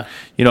happen. Yeah.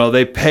 You know,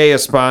 they pay a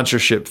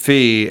sponsorship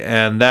fee,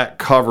 and that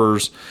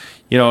covers,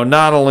 you know,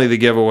 not only the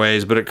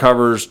giveaways, but it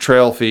covers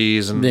trail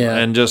fees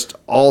and just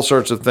all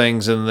sorts of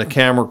things, and the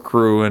camera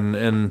crew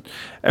and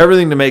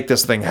everything to make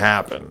this thing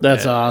happen.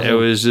 That's awesome. It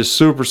was just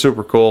super,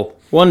 super cool.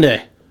 One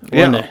day.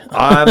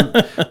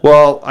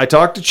 Well, I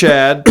talked to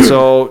Chad.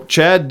 So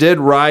Chad did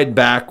ride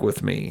back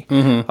with me.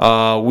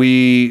 Mm-hmm.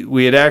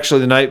 We had actually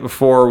the night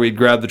before we'd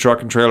grabbed the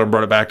truck and trailer and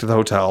brought it back to the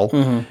hotel.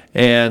 Mm-hmm.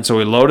 And so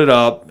we loaded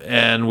up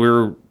and we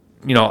were,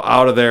 you know,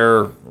 out of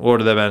there. What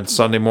would that have been?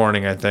 Sunday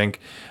morning, I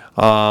think.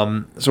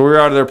 So we were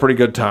out of there pretty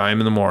good time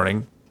in the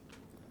morning.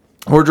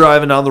 We're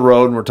driving down the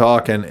road and we're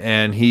talking,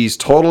 and he's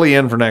totally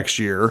in for next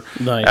year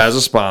as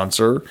a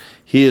sponsor.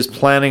 He is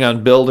planning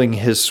on building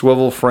his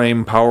swivel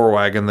frame power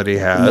wagon that he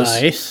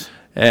has. Nice.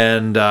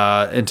 And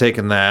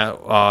taking that.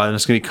 And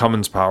it's going to be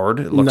Cummins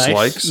powered, it looks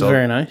like. So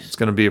very nice. It's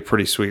going to be a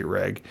pretty sweet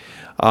rig.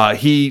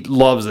 He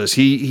loves this.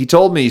 He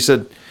told me, he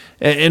said,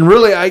 and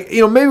really,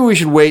 maybe we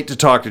should wait to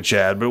talk to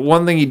Chad. But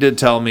one thing he did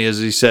tell me is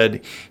he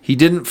said he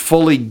didn't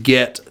fully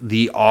get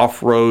the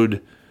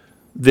off-road,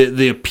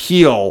 the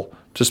appeal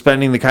to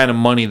spending the kind of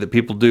money that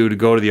people do to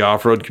go to the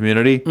off-road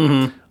community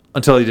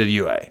until he did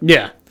UA.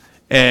 Yeah.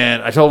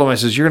 And I told him, I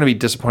says, you're going to be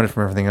disappointed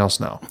from everything else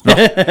now. No.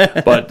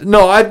 But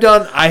no,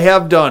 I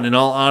have done, in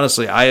all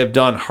honesty, I have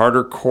done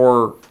harder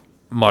core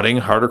mudding,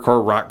 harder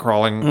core rock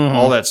crawling,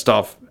 all that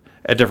stuff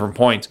at different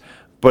points.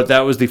 But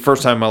that was the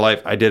first time in my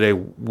life I did a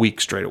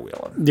week straight of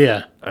wheeling.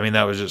 Yeah. I mean,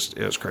 it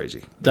was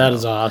crazy. That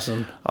is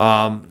awesome.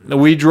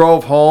 We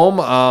drove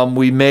home.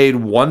 We made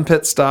one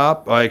pit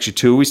stop. Actually,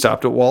 two. We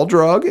stopped at Wall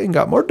Drug and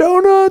got more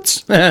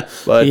donuts.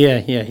 But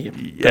yeah,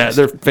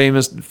 they're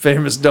famous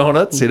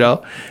donuts, you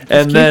know.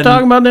 And keep then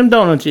talking about them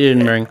donuts you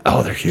didn't bring.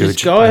 Oh, they're huge.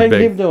 Just go ahead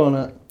and keep doing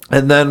it.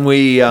 And then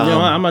we...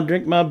 I'm going to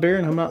drink my beer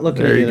and I'm not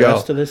looking at you the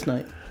rest of this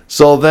night.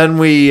 So then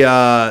we...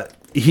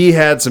 he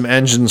had some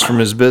engines from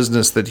his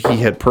business that he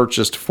had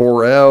purchased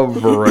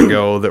forever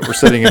ago that were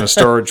sitting in a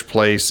storage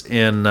place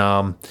in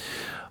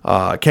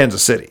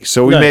Kansas City.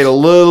 So we made a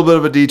little bit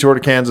of a detour to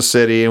Kansas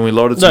City, and we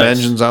loaded some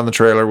engines on the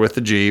trailer with the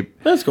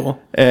Jeep. That's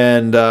cool.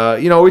 And,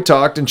 we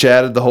talked and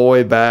chatted the whole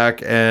way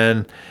back,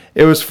 and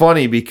it was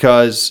funny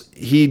because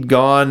he'd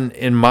gone,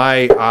 in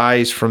my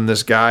eyes, from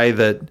this guy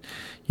that,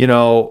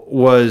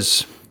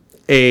 was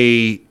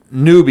a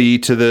newbie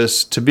to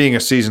this, to being a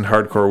seasoned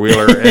hardcore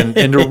wheeler and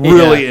to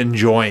really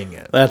enjoying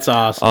it. That's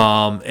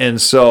awesome. And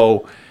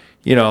so,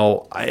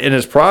 in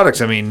his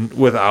products, I mean,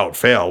 without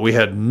fail, we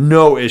had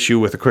no issue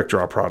with the Quick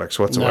Draw products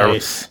whatsoever.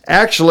 Nice.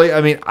 Actually,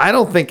 I mean, I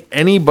don't think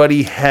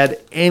anybody had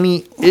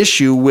any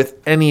issue with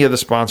any of the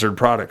sponsored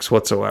products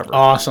whatsoever.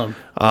 Awesome.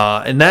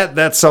 And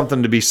that's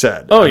something to be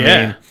said. Oh, I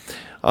mean,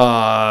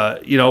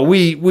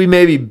 We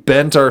maybe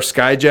bent our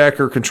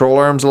Skyjacker control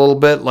arms a little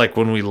bit, like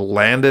when we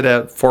landed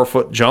at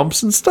 4-foot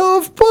jumps and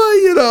stuff. But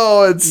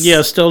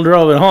it's still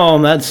drove it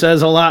home. That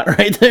says a lot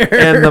right there.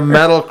 And the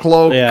Metal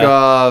Cloak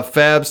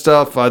Fab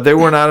stuff. They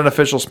were not an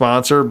official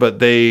sponsor, but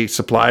they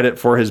supplied it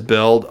for his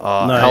build.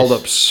 Nice. Held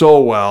up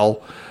so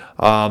well.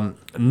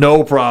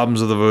 No problems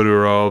with the Voodoo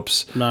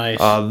ropes. Nice.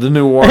 The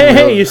new Warren.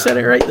 Hey, you said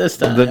it right this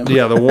time.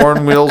 The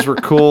Warren wheels were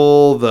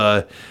cool.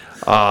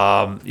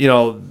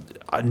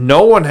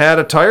 No one had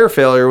a tire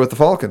failure with the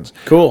Falcons.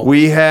 Cool.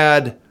 We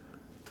had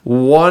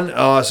one.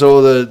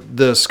 So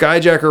the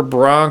Skyjacker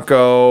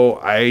Bronco,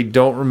 I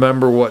don't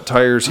remember what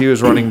tires he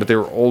was running, but they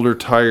were older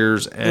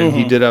tires, and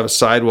he did have a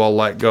sidewall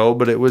let go,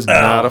 but it was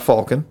not a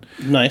Falcon.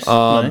 Nice.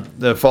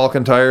 The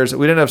Falcon tires,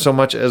 we didn't have so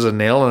much as a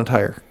nail in a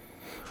tire.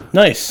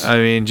 Nice. I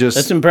mean,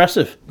 that's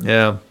impressive.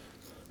 Yeah.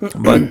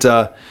 But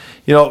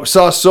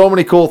saw so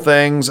many cool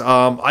things.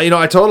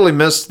 I totally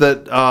missed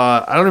that.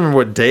 I don't remember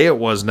what day it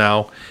was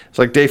now. It's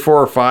like day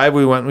 4 or 5.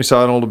 We went and we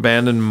saw an old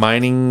abandoned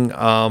mining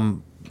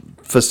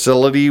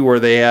facility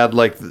where they had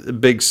like a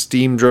big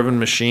steam driven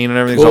machine and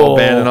everything's all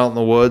abandoned out in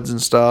the woods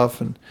and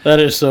stuff. And that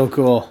is so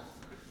cool.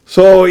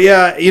 So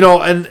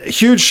and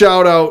huge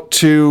shout out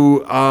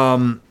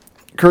to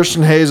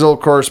Christian Hazel, of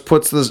course,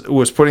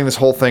 was putting this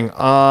whole thing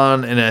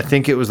on, and I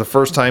think it was the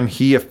first time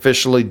he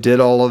officially did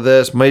all of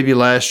this. Maybe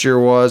last year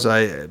was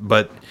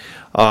but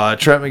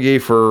Trent McGee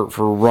for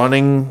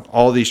running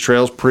all these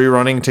trails,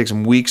 pre-running. It takes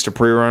him weeks to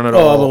pre-run it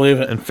all. I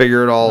believe it. And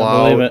figure it all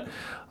out. I believe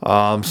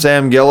it.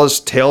 Sam Gillis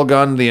tail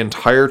gunned the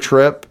entire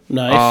trip.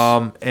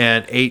 Nice.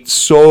 And ate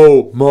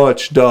so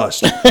much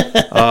dust.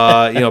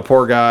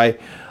 Poor guy.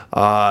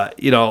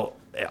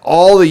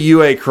 All the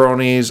UA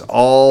cronies,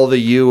 all the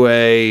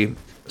UA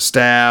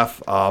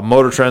staff,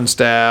 Motor Trend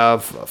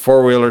staff,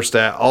 four-wheeler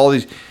staff, all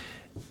these,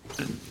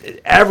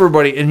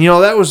 everybody, and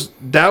that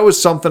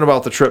was something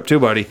about the trip too,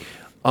 buddy.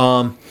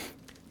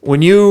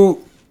 When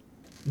you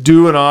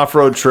do an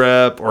off-road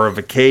trip or a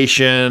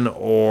vacation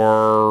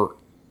or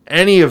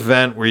any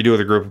event where you do it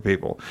with a group of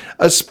people,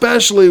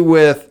 especially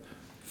with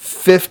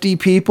 50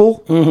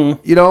 people,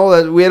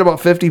 we had about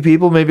 50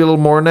 people, maybe a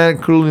little more than that,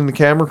 including the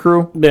camera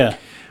crew. Yeah.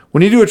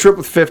 When you do a trip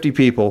with 50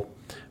 people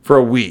for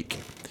a week,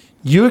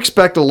 you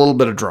expect a little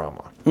bit of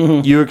drama.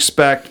 Mm-hmm. You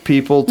expect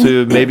people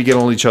to maybe get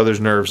on each other's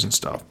nerves and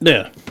stuff.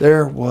 Yeah.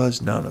 There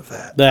was none of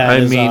that.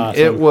 Awesome.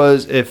 It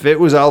was, if it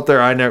was out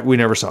there, we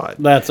never saw it.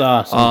 That's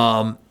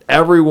awesome.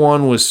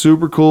 Everyone was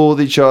super cool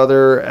with each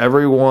other.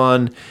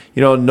 Everyone,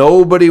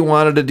 nobody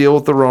wanted to deal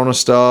with the Rona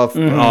stuff.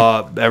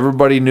 Mm-hmm.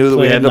 Everybody knew that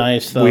we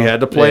had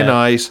to play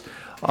nice.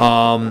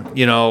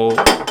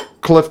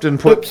 Clifton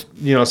put,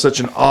 such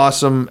an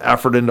awesome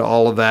effort into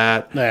all of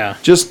that. Yeah.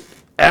 Just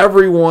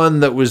everyone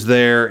that was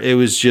there, it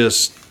was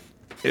just,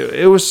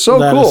 it was so cool.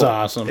 That is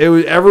awesome.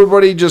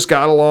 Everybody just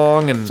got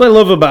along. And that's what I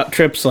love about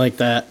trips like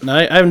that. And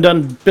I haven't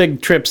done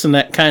big trips in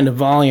that kind of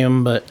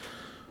volume, but,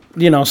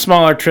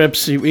 smaller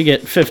trips, we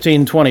get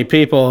 15, 20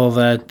 people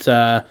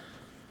that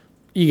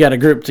you got to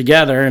group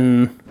together,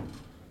 and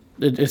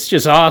it's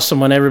just awesome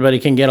when everybody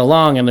can get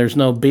along and there's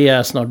no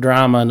BS, no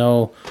drama,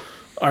 no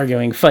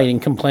arguing, fighting,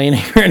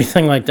 complaining, or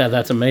anything like that.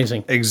 That's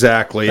amazing.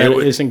 Exactly. It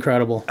is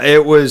incredible.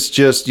 It was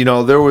just, you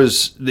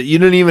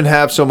didn't even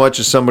have so much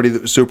as somebody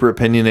that was super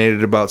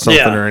opinionated about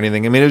something or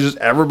anything. I mean, it was just,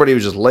 everybody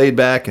was just laid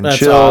back and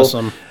chill. That's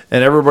awesome.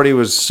 And everybody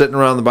was sitting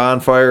around the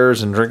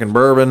bonfires and drinking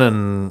bourbon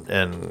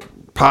and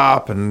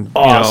pop and,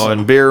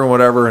 and beer and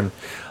whatever. And,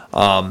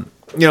 and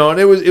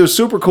it was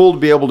super cool to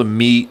be able to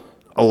meet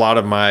a lot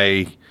of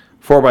my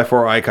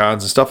 4x4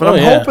 icons and stuff, and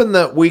I'm hoping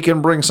that we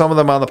can bring some of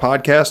them on the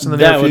podcast in the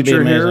near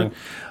future here.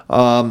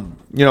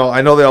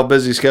 I know they all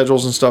busy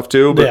schedules and stuff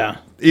too, but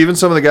even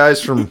some of the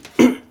guys from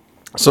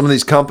some of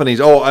these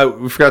companies.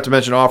 We forgot to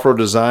mention Off-Road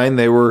Design.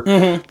 They were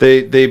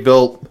they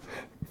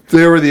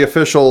were the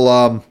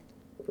official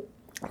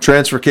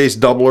transfer case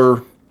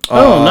doubler.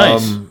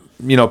 Nice.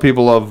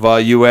 People of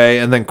UA,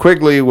 and then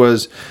Quigley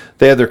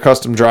they had their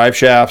custom drive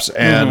shafts,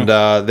 and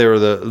they were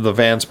the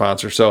van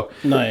sponsor. So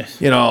nice.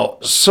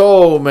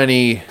 So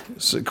many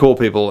cool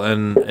people,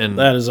 and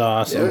that is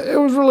awesome. It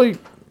was really,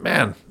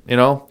 man.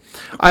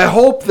 I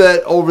hope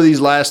that over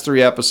these last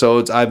 3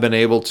 episodes, I've been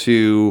able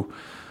to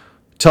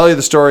tell you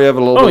the story of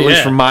it a little bit, at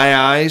least from my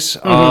eyes,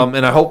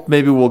 and I hope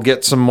maybe we'll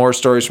get some more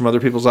stories from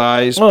other people's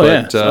eyes.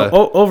 So,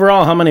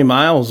 overall, how many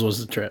miles was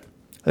the trip?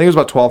 I think it was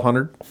about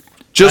 1,200.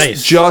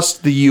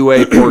 Just the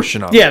UA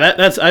portion of it. Yeah,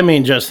 that's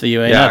just the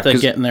UA, not the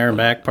getting there and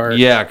back part.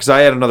 Yeah, because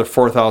I had another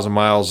 4,000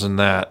 miles in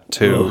that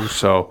too. Oof.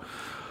 So,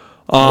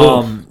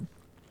 that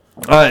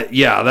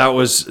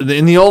was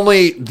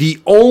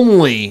the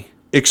only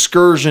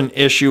excursion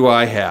issue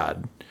I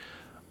had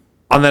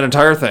on that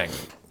entire thing,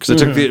 because I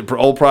took the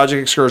old project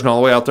excursion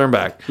all the way out there and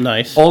back.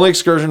 Nice. Only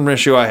excursion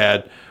issue I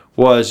had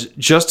was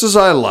just as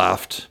I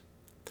left,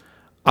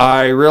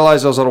 I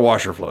realized I was out of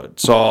washer fluid.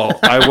 So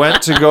I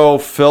went to go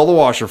fill the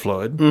washer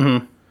fluid.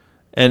 Mm-hmm.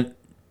 And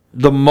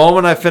the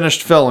moment I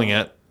finished filling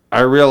it,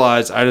 I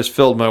realized I just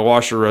filled my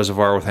washer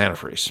reservoir with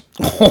antifreeze.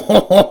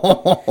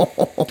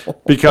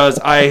 Because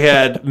I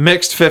had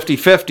mixed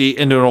 50-50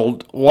 into an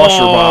old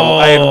washer bottle.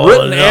 I had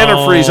written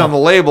antifreeze on the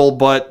label,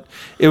 but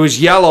it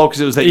was yellow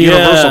because it was that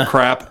universal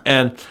crap.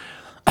 And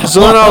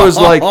so then I was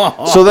like,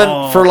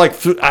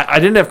 I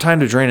didn't have time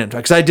to drain it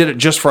because I did it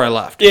just before I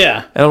left.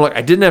 Yeah. And I'm like,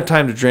 I didn't have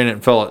time to drain it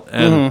and fill it.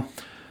 And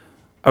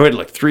I waited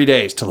like 3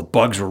 days till the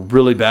bugs were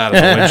really bad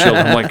on the windshield.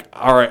 I'm like,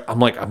 all right,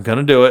 I'm going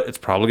to do it. It's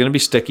probably going to be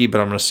sticky, but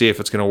I'm going to see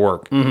if it's going to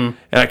work. And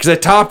because I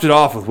topped it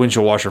off with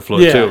windshield washer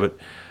fluid too, but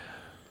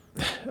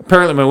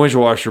apparently my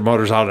windshield washer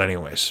motor's out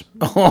anyways.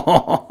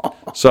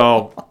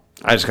 So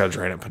I just got to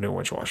drain it with a new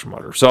windshield washer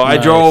motor. So I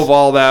drove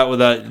all that with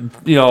that,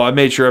 I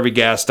made sure every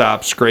gas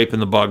stop scraping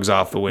the bugs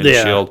off the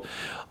windshield.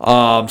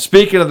 Yeah.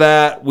 Speaking of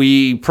that,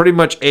 we pretty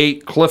much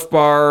ate Cliff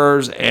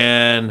Bars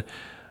and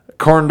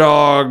corn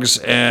dogs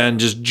and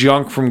just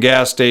junk from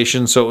gas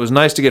stations, so it was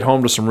nice to get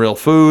home to some real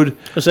food.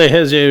 I say,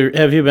 have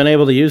you been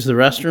able to use the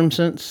restroom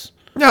since?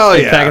 Oh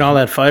yeah, packing all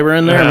that fiber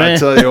in there, man. I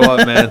tell you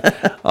what, man,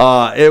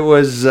 it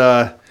was,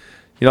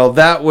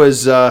 that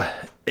was, I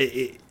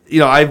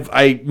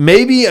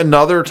maybe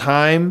another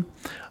time,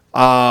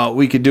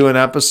 we could do an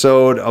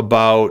episode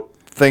about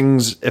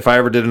things, if I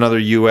ever did another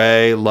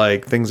UA,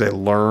 like things I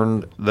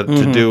learned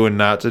to do and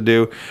not to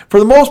do. For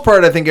the most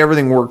part, I think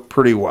everything worked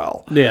pretty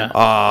well. Yeah.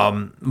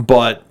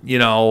 But,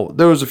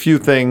 there was a few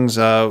things.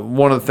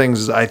 One of the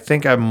things is I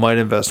think I might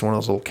invest in one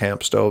of those little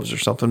camp stoves or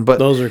something. But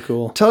those are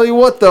cool. Tell you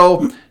what,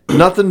 though,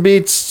 nothing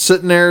beats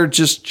sitting there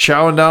just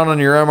chowing down on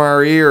your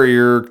MRE or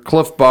your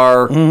Cliff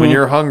Bar when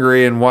you're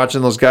hungry and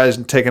watching those guys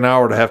take an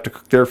hour to have to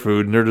cook their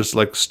food, and they're just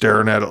like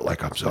staring at it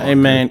like I'm so hungry. Hey,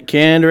 man,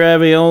 canned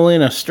ravioli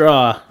in a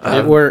straw.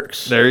 It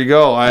works. There you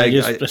go. I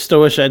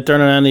still wish I'd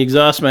turned it on the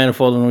exhaust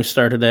manifold when we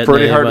started that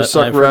pretty day, hard to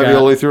suck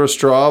ravioli through a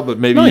straw, but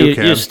maybe you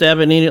can. You stab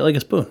it and eat it like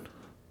a spoon.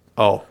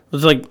 Oh.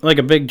 It's like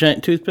a big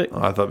giant toothpick.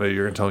 Oh, I thought maybe you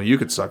were going to tell me you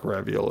could suck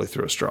ravioli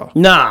through a straw.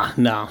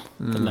 No.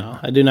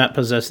 I do not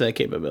possess that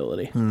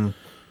capability.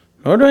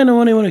 Nor do I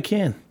know anyone who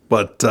can.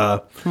 But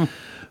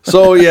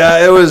so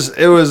yeah, it was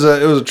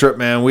a trip,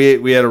 man.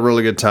 We had a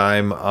really good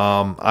time.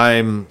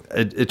 I'm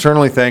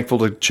eternally thankful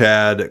to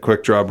Chad at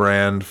Quick Draw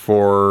Brand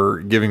for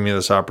giving me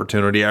this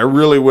opportunity. I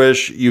really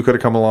wish you could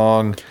have come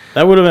along.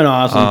 That would have been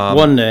awesome.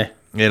 One day.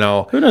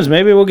 Who knows?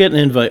 Maybe we'll get an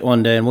invite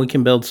one day and we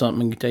can build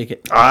something and take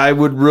it. That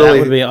would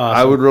be awesome.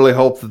 I would really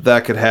hope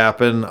that could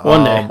happen.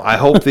 One day. I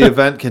hope the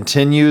event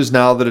continues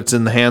now that it's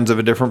in the hands of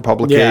a different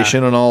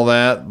publication and all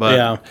that.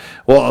 But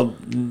well,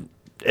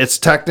 it's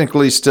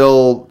technically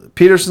still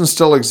Peterson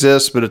still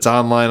exists, but it's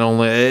online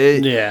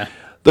only.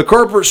 The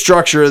corporate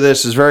structure of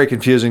this is very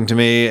confusing to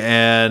me,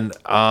 and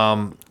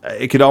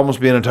it could almost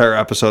be an entire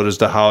episode as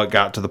to how it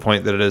got to the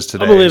point that it is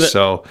today. I believe it.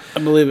 I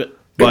believe it.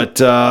 But,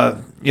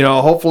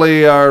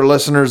 hopefully our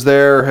listeners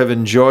there have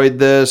enjoyed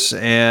this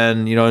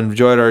and,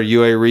 enjoyed our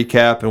UA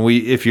recap. And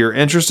if you're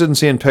interested in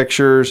seeing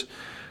pictures,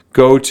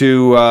 go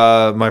to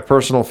my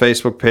personal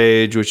Facebook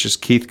page, which is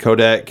Keith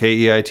Kodet,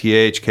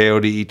 Keith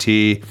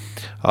Kodet.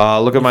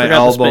 Look at my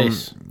album.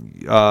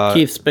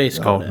 Keith Space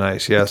Kodet. Oh,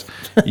 nice, yes.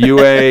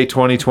 UA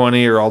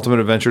 2020 or Ultimate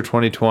Adventure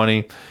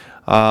 2020.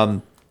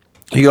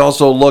 You can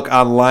also look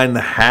online,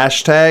 the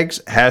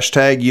hashtags.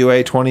 Hashtag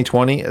UA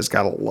 2020 has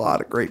got a lot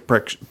of great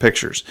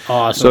pictures.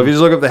 Awesome. So if you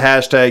just look up the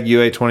hashtag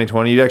UA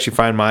 2020, you'd actually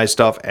find my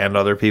stuff and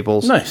other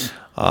people's. Nice.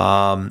 Go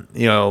to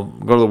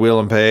the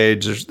Wheelin'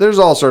 page. There's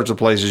all sorts of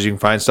places you can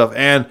find stuff.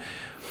 And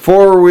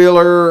Four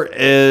Wheeler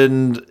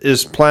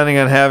is planning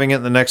on having it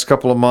in the next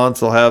couple of months.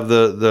 They'll have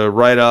the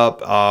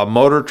write-up.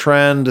 Motor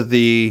Trend,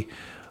 the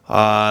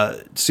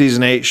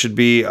Season 8 should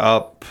be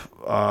up.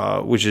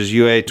 Which is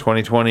UA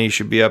 2020,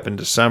 should be up in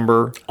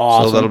December.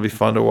 Awesome. So that'll be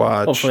fun to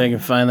watch. Hopefully I can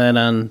find that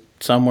on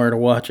somewhere to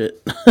watch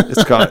it.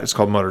 It's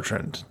called Motor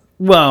Trend.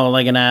 Well,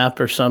 like an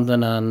app or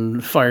something on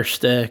Fire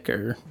Stick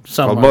or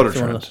something. Called Motor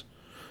Trend.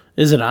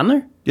 Is it on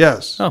there?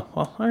 Yes. Oh,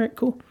 well, all right,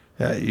 cool.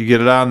 Yeah, you get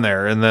it on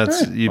there, and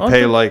that's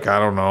pay like, I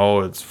don't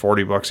know, it's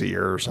 $40 a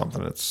year or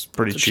something. It's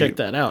pretty cheap. Check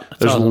that out.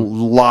 There's awesome. A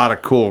lot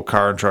of cool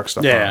car and truck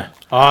stuff. Yeah,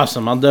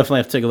 awesome. I'll definitely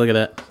have to take a look at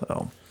that.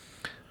 So.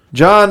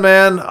 John,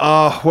 man,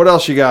 what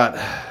else you got?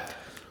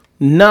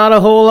 Not a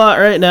whole lot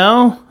right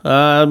now.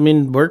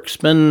 Work's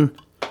been,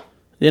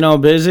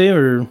 busy.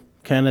 We're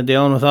kind of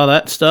dealing with all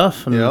that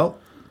stuff and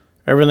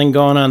everything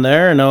going on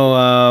there. I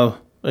know,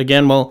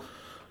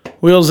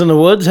 Wheels in the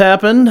Woods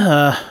happened,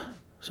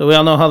 so we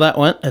all know how that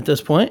went at this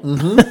point.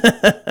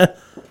 Mm-hmm.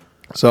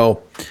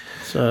 so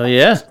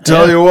yeah.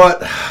 Tell you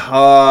what,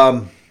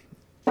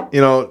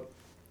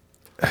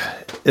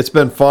 it's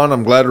been fun.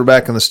 I'm glad we're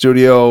back in the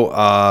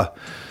studio.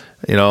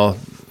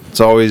 It's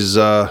always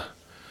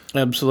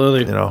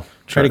absolutely.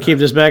 Try to keep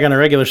this back on a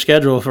regular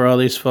schedule for all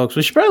these folks.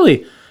 We should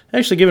probably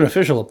actually give an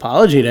official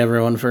apology to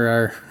everyone for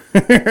our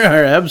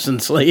our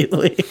absence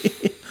lately.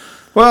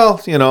 Well,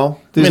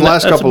 these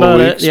last couple of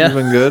weeks have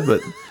been good,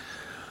 but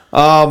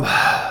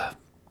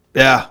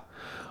yeah.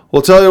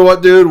 Well, tell you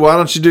what, dude. Why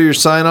don't you do your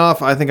sign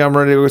off? I think I'm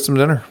ready to go get some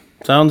dinner.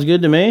 Sounds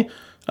good to me.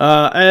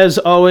 As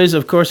always,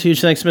 of course, huge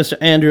thanks to Mr.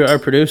 Andrew, our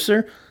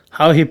producer.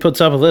 How he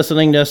puts up with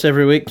listening to us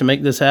every week to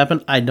make this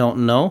happen, I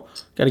don't know.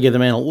 Got to give the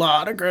man a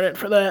lot of credit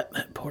for that.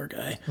 That poor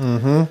guy.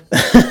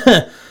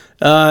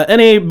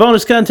 Any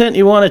bonus content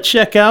you want to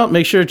check out,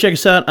 make sure to check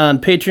us out on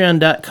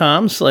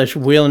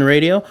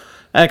patreon.com/wheelinradio.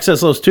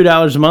 Access those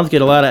 $2 a month,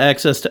 get a lot of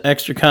access to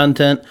extra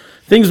content,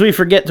 things we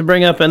forget to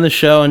bring up in the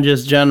show, and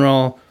just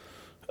general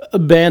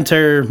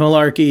banter,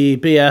 malarkey,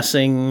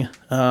 BSing.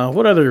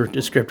 What other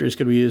descriptors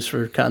could we use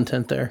for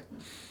content there?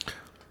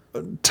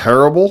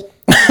 Terrible.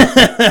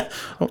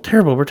 Oh,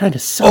 terrible. We're trying to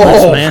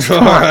sell this, man.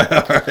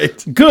 All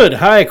right. Good,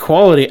 high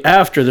quality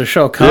after the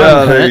show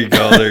content.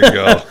 Yeah, there you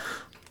go.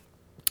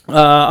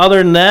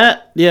 Other than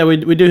that, yeah, we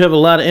do have a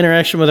lot of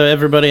interaction with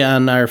everybody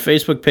on our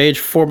Facebook page,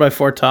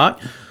 4x4 Talk.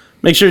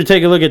 Make sure to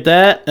take a look at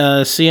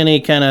that. See any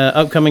kind of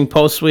upcoming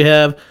posts we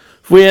have.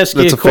 If we ask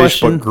you a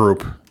question. Facebook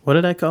group. What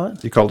did I call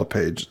it? You called a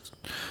page.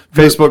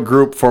 Facebook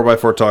group,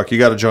 4x4 Talk. You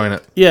got to join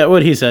it. Yeah,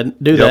 what he said.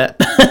 Do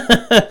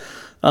that.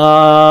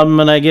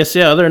 And I guess,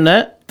 other than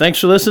that, thanks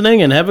for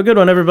listening and have a good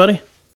one, everybody.